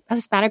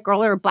Hispanic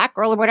girl or a black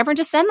girl or whatever, and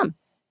just send them.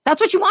 That's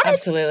what you wanted.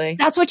 Absolutely.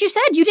 That's what you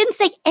said. You didn't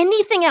say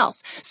anything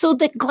else. So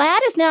the GLAAD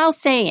is now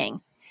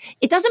saying,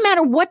 it doesn't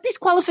matter what these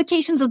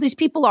qualifications of these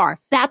people are.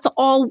 That's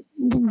all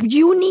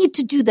you need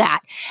to do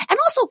that. And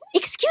also,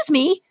 excuse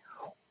me,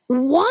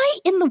 why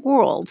in the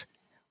world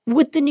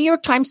would the New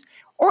York Times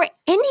or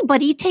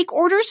anybody take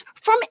orders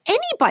from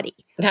anybody?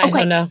 I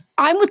don't know.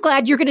 I'm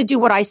glad you're going to do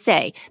what I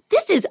say.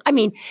 This is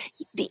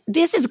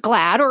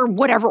GLAAD or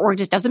whatever, or it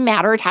just doesn't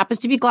matter. It happens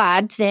to be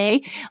GLAAD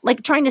today,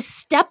 like trying to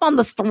step on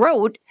the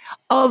throat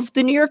of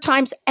the New York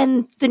Times.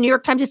 And the New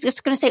York Times is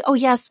just going to say, oh,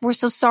 yes, we're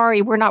so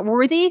sorry. We're not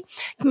worthy.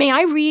 May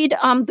I read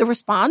the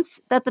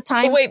response that the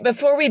Times? Oh, wait,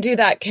 before we do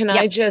that, can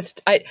I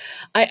just, I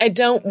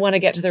don't want to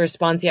get to the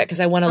response yet because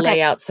I want to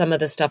lay out some of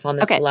the stuff on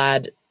this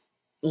GLAAD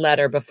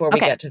letter before we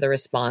get to the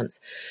response.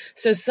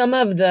 So some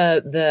of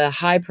the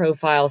high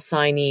profile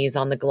signees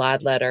on the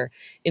GLAAD letter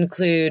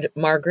include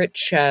Margaret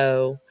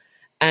Cho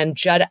and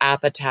Judd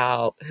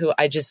Apatow, who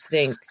I just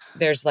think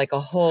there's like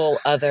a whole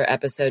other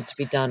episode to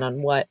be done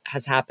on what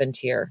has happened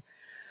here.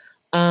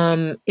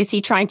 Is he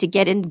trying to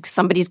get in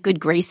somebody's good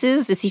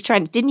graces?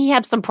 Didn't he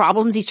have some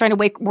problems? He's trying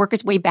to work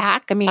his way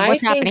back. I mean,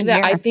 what's happening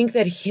there? I think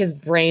that his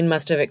brain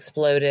must have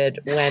exploded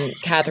when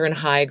Katherine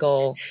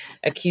Heigl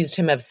accused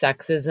him of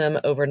sexism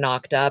over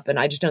Knocked Up. And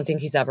I just don't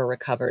think he's ever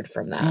recovered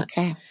from that.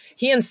 Okay.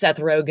 He and Seth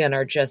Rogen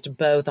are just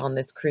both on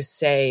this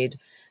crusade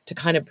to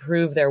kind of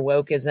prove their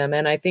wokeism.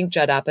 And I think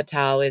Judd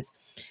Apatow is,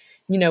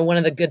 one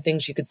of the good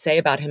things you could say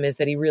about him is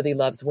that he really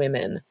loves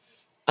women.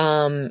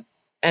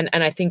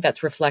 And I think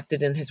that's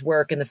reflected in his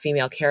work and the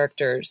female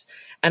characters.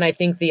 And I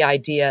think the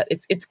idea,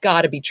 it's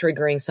got to be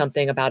triggering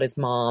something about his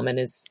mom and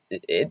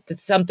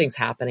something's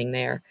happening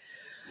there.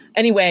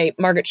 Anyway,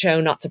 Margaret Cho,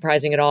 not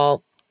surprising at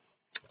all.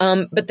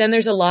 But then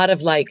there's a lot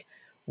of like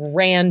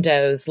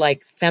randos,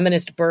 like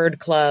Feminist Bird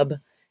Club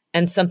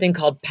and something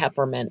called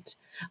Peppermint.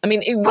 I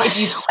mean, if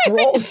you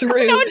scroll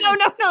through.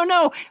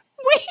 No.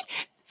 Wait,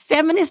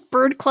 Feminist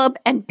Bird Club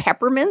and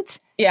Peppermint?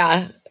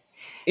 Yeah.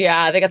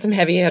 They got some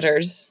heavy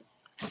hitters.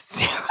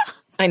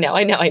 I know.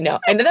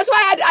 And that's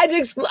why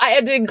I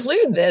had to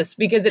include this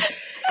because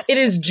it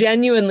is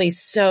genuinely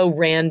so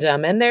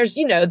random. And there's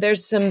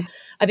some,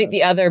 I think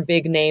the other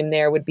big name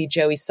there would be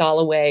Joey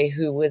Soloway,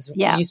 who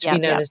used to be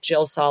known as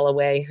Jill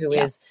Soloway, who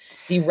is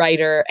the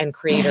writer and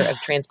creator of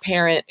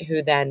Transparent,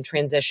 who then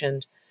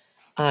transitioned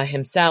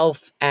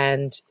himself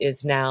and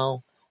is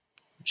now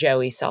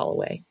Joey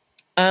Soloway.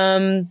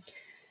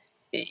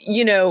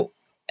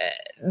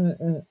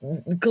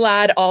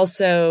 GLAAD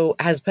also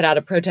has put out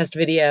a protest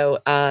video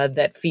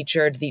that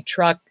featured the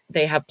truck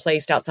they have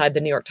placed outside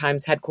the New York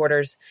Times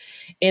headquarters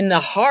in the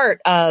heart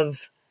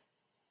of,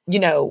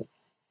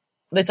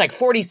 it's like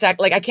 40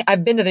 seconds. Like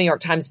I've been to the New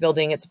York Times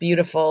building. It's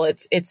beautiful.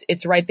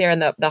 It's right there in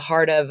the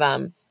heart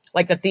of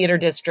like the theater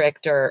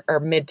district or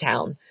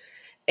Midtown.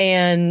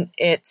 And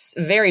it's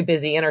very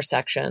busy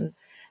intersection.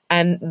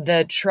 And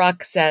the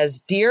truck says,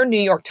 "Dear New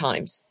York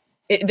Times,"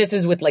 this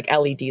is with like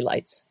LED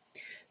lights.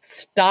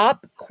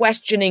 "Stop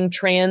questioning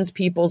trans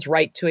people's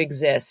right to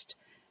exist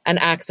and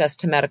access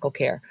to medical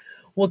care."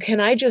 Well, can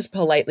I just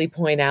politely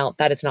point out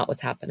that it's not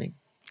what's happening?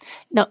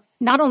 No,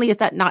 not only is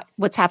that not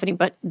what's happening,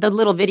 but the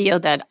little video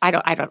that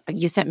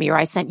you sent me or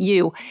I sent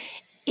you,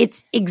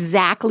 it's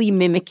exactly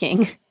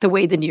mimicking the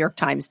way the New York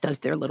Times does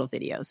their little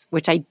videos,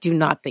 which I do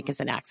not think is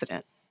an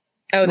accident.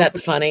 Oh,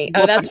 that's funny.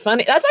 That's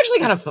funny. That's actually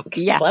kind of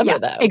clever,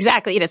 though.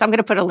 Exactly. It is. I'm going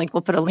to put a link.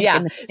 We'll put a link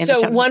in the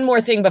show notes. One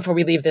more thing before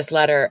we leave this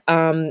letter.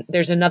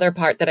 There's another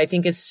part that I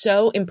think is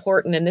so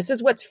important, and this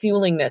is what's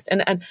fueling this.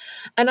 And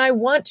I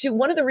want to,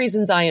 one of the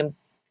reasons I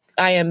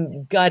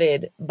am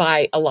gutted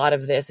by a lot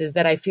of this is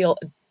that I feel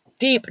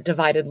deep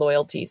divided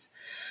loyalties.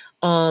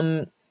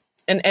 And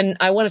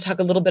I want to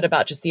talk a little bit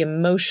about just the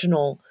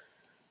emotional,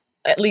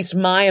 at least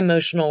my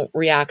emotional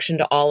reaction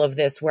to all of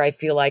this, where I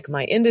feel like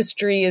my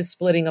industry is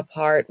splitting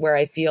apart, where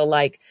I feel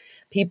like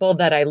people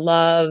that I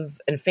love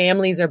and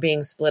families are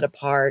being split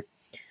apart.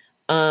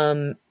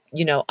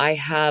 I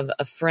have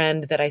a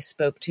friend that I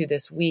spoke to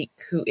this week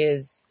who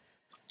is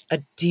a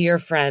dear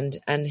friend,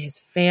 and his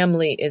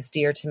family is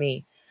dear to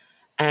me.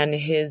 And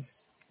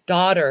his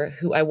daughter,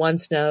 who I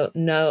once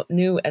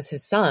knew as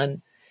his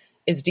son,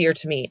 is dear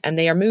to me. And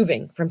they are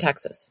moving from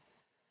Texas.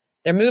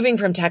 They're moving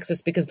from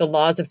Texas because the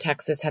laws of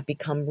Texas have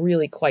become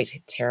really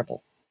quite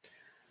terrible.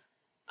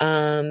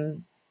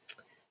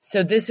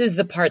 So this is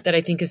the part that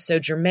I think is so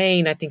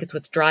germane. I think it's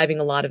what's driving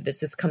a lot of this.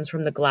 This comes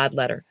from the GLAAD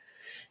letter.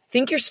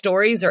 Think your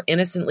stories are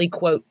innocently,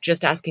 quote,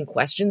 just asking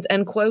questions,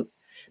 end quote.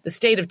 The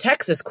state of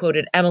Texas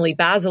quoted Emily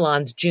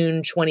Bazelon's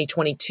June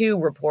 2022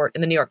 report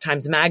in the New York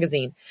Times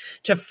Magazine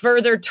to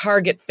further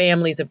target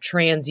families of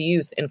trans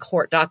youth in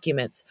court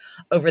documents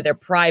over their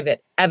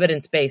private,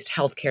 evidence-based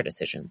healthcare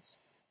decisions.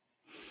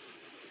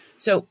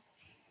 So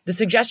the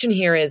suggestion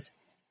here is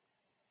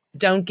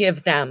don't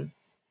give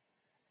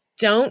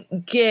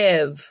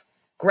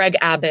Greg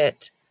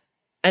Abbott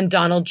and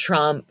Donald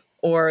Trump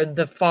or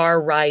the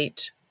far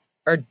right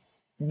or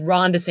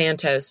Ron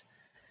DeSantis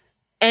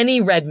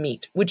any red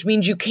meat, which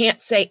means you can't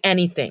say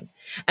anything.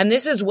 And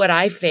this is what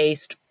I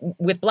faced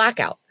with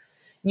blackout.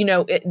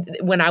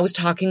 When I was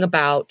talking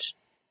about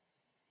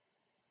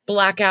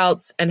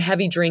blackouts and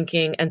heavy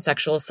drinking and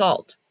sexual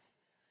assault.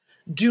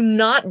 Do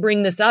not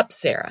bring this up,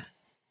 Sarah,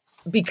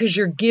 because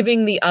you're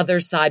giving the other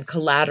side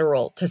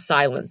collateral to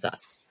silence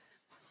us.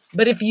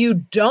 But if you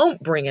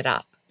don't bring it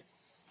up,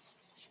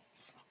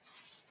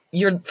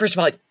 first of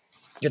all,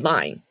 you're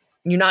lying.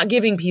 You're not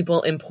giving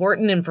people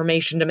important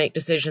information to make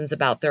decisions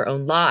about their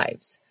own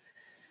lives.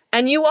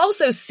 And you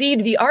also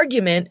cede the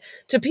argument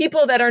to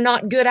people that are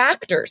not good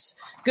actors,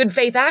 good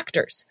faith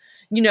actors.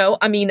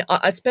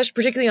 Especially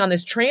particularly on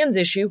this trans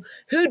issue,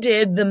 who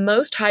did the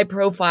most high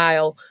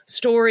profile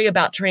story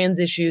about trans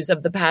issues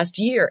of the past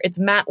year? It's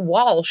Matt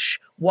Walsh.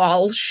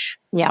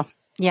 Yeah.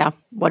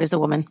 What is a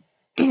woman?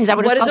 Is that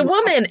what it's called?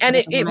 What is a woman? And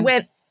it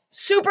went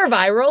super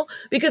viral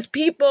because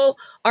people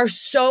are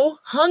so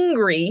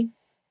hungry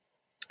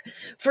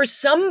for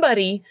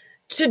somebody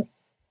to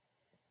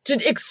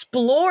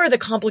explore the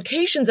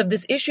complications of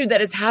this issue that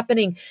is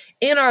happening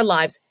in our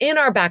lives, in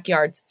our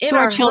backyards, in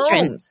our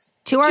homes,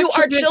 to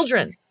our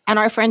children. And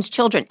our friends'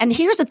 children. And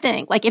here's the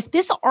thing, like if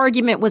this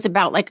argument was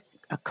about like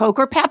a Coke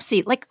or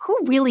Pepsi, like who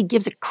really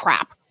gives a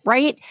crap,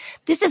 right?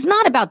 This is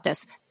not about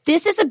this.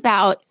 This is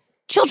about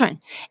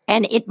children.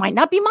 And it might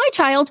not be my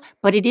child,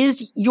 but it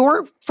is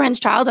your friend's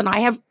child. And I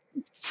have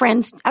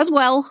friends as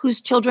well whose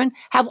children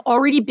have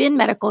already been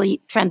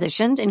medically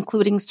transitioned,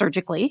 including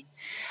surgically.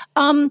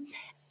 And,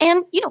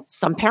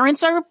 some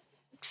parents are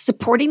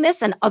supporting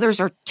this and others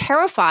are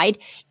terrified.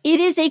 It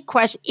is a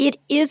question. It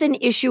is an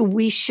issue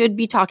we should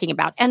be talking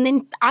about. And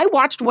then I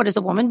watched What is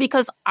a Woman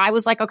because I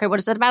was like, okay, what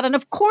is that about? And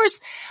of course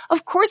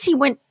he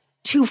went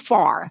too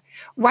far,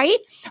 right?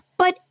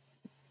 But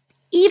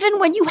even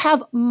when you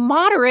have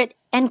moderate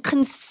and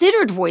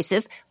considered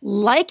voices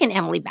like an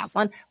Emily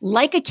Bazelon,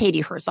 like a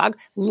Katie Herzog,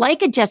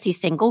 like a Jessie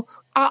Singal,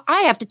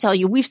 I have to tell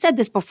you, we've said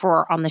this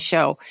before on the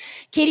show.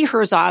 Katie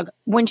Herzog,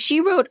 when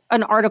she wrote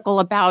an article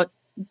about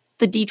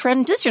the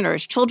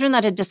detransitioners, children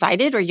that had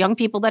decided or young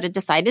people that had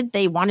decided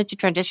they wanted to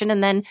transition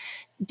and then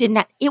did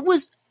not, it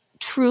was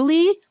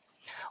truly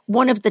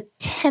one of the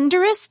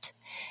tenderest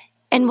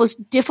and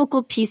most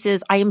difficult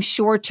pieces, I am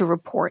sure, to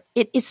report.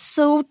 It is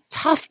so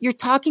tough. You're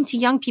talking to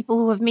young people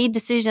who have made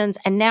decisions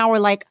and now are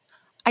like,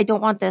 I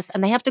don't want this.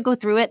 And they have to go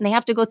through it. Now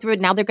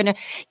they're going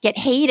to get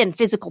hate and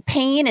physical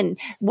pain. And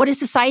what is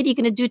society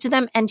going to do to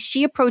them? And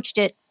she approached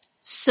it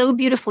so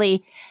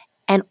beautifully.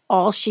 And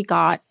all she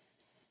got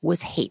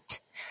was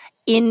hate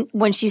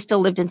when she still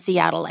lived in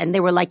Seattle. And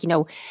they were like,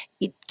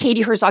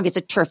 Katie Herzog is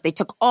a TERF. They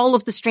took all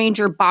of the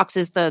stranger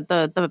boxes,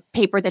 the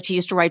paper that she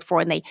used to write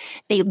for, and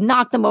they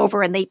knocked them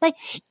over. And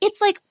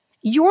it's like,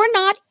 you're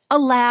not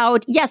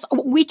allowed. Yes,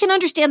 we can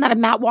understand that a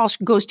Matt Walsh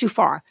goes too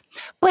far.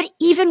 But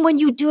even when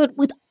you do it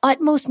with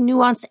utmost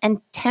nuance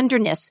and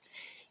tenderness,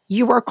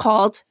 you are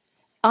called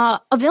a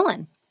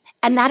villain.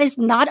 And that is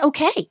not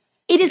okay.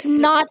 It is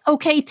not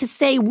okay to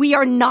say we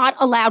are not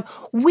allowed.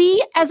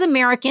 We as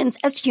Americans,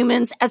 as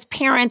humans, as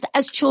parents,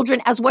 as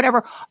children, as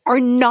whatever, are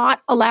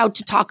not allowed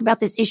to talk about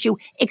this issue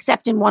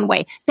except in one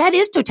way. That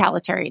is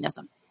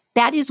totalitarianism.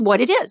 That is what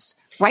it is,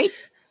 right?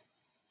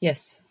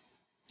 Yes.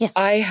 Yes.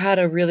 I had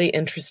a really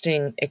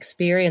interesting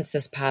experience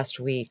this past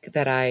week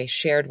that I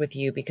shared with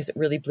you because it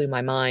really blew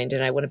my mind.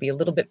 And I want to be a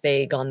little bit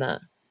vague on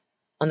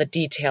the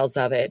details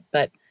of it.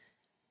 But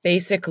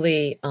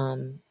basically,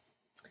 an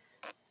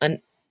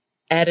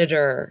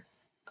editor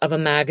of a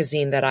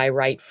magazine that I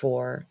write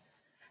for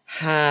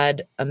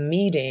had a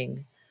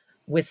meeting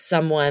with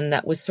someone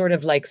that was sort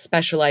of like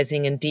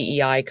specializing in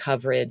DEI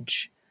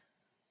coverage.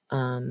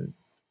 And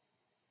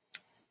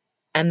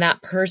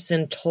that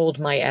person told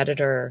my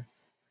editor,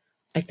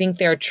 I think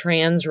there are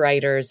trans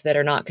writers that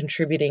are not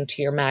contributing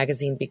to your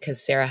magazine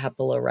because Sarah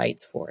Hepelo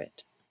writes for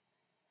it.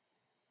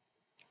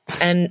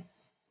 And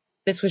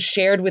this was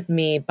shared with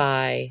me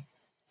by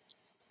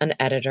an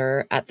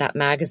editor at that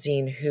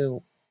magazine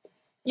who,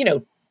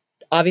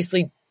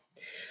 obviously,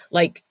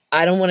 like,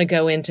 I don't want to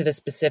go into the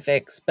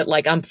specifics, but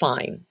like, I'm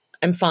fine.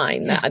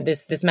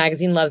 This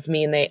magazine loves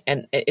me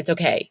and it's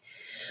okay.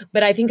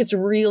 But I think it's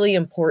really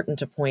important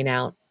to point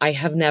out, I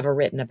have never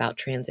written about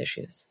trans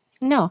issues.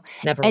 No,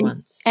 never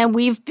once. And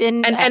we've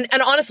been,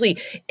 and honestly,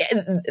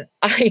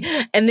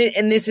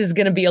 this is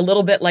going to be a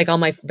little bit like all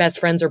my best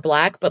friends are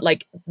Black, but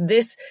like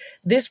this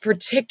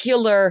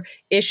particular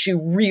issue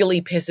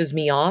really pisses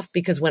me off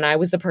because when I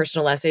was the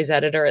personal essays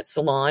editor at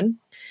Salon,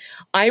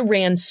 I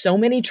ran so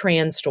many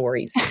trans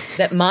stories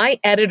that my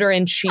editor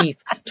in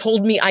chief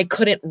told me I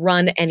couldn't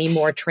run any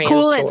more trans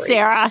Cool stories. it,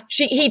 Sarah.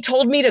 He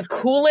told me to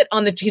cool it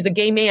he's a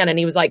gay man, and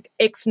he was like,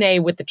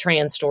 ixnay with the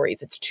trans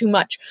stories. It's too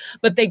much.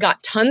 But they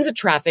got tons of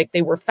traffic.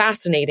 They were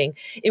fascinating.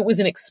 It was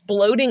an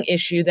exploding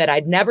issue that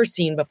I'd never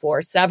seen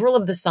before. Several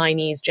of the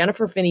signees,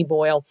 Jennifer Finney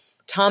Boyle,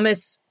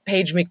 Thomas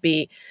Page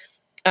McBee,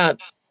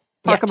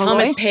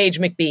 Thomas Page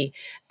McBee,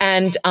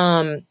 and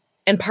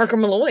Parker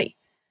Malloy,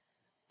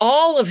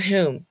 all of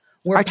whom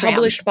were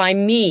published by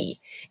me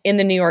in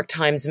the New York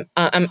Times.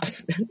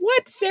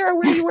 What, Sarah,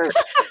 where do you work?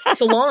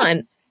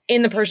 Salon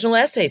in the personal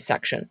essays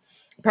section.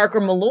 Parker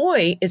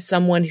Malloy is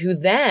someone who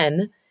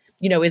then,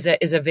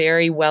 is a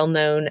very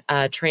well-known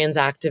trans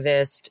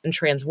activist and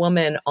trans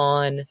woman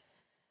on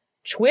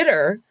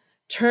Twitter,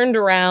 turned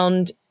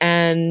around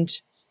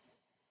and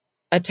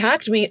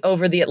attacked me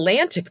over the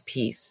Atlantic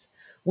piece,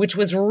 which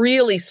was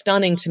really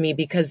stunning to me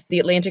because the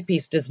Atlantic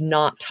piece does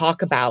not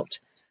talk about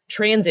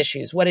trans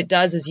issues. What it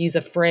does is use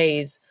a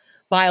phrase,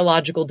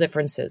 biological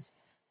differences,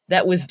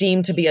 that was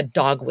deemed to be a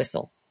dog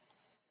whistle.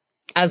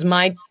 As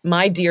my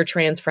dear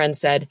trans friend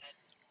said,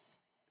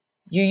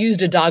 you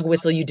used a dog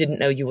whistle you didn't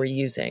know you were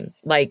using.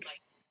 Like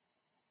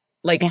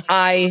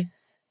I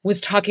was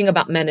talking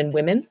about men and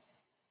women,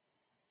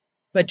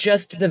 but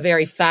just the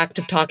very fact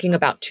of talking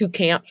about two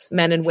camps,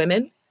 men and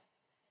women,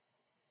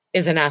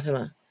 is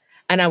anathema.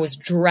 And I was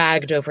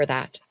dragged over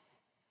that.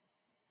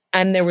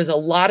 And there was a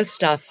lot of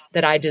stuff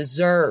that I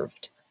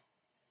deserved.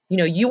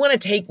 You want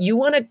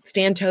to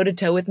stand toe to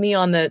toe with me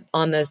on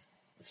the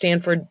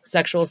Stanford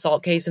sexual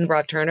assault case in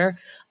Brock Turner.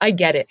 I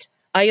get it.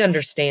 I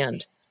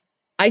understand.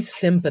 I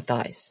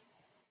sympathize.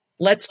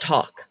 Let's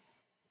talk.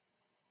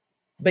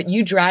 But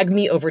you drag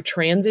me over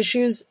trans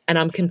issues and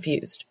I'm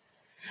confused.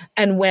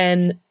 And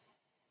when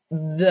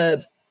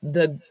when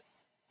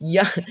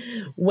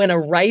a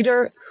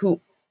writer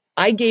who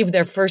I gave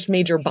their first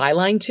major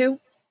byline to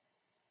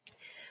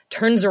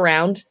turns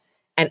around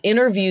and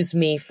interviews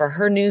me for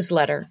her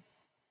newsletter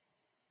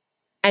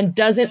and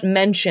doesn't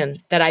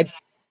mention that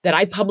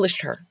I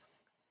published her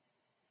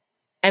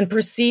and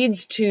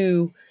proceeds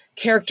to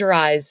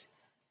characterize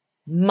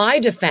my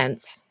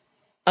defense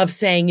of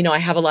saying, I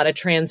have a lot of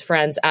trans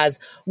friends as,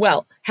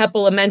 well,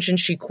 Hepala mentioned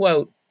she,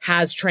 quote,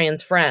 has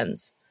trans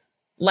friends,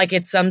 like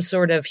it's some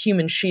sort of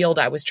human shield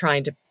I was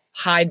trying to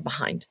hide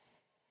behind.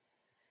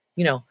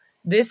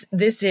 This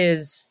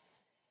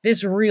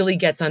really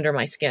gets under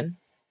my skin.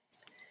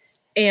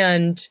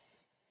 And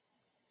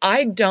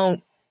I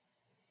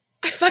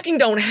fucking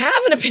don't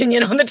have an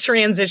opinion on the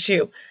trans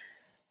issue.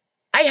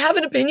 I have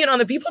an opinion on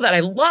the people that I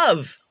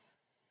love.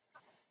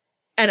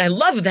 And I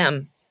love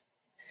them.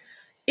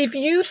 If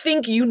you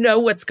think you know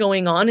what's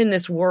going on in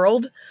this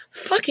world,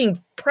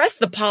 fucking press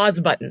the pause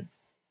button.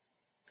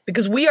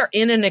 Because we are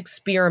in an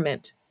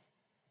experiment.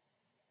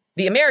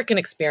 The American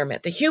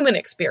experiment, the human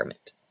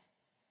experiment.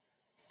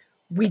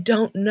 We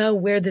don't know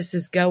where this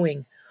is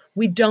going.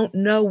 We don't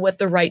know what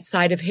the right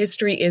side of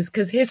history is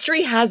because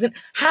history hasn't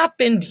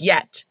happened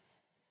yet.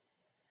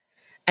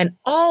 And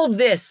all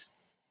this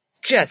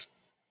just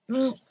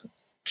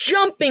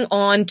jumping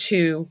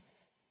onto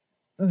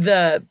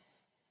the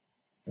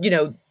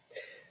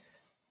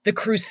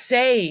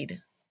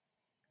crusade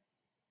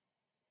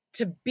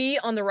to be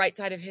on the right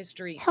side of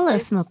history. Hello,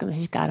 Smoke 'em if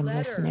you've got 'em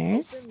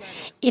listeners.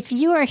 If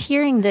you are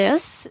hearing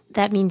this,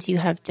 that means you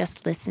have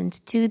just listened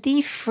to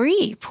the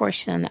free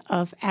portion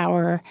of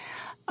our,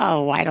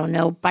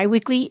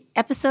 biweekly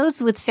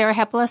episodes with Sarah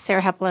Hepala.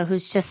 Sarah Hepala,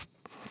 who's just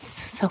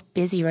so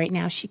busy right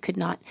now, she could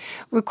not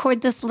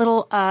record this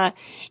little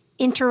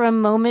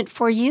interim moment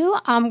for you.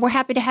 We're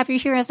happy to have you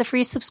here as a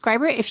free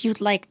subscriber. If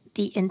you'd like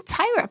the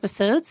entire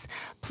episodes,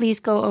 please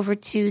go over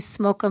to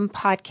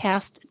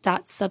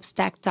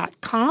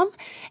smokeempodcast.substack.com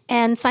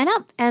and sign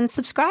up and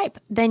subscribe.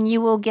 Then you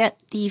will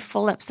get the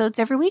full episodes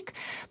every week,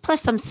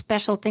 plus some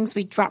special things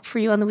we drop for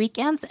you on the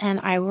weekends and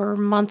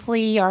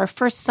our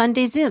first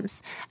Sunday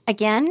Zooms.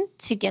 Again,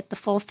 to get the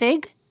full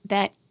fig,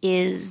 that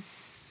is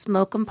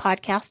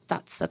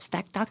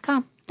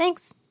smokeempodcast.substack.com.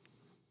 Thanks.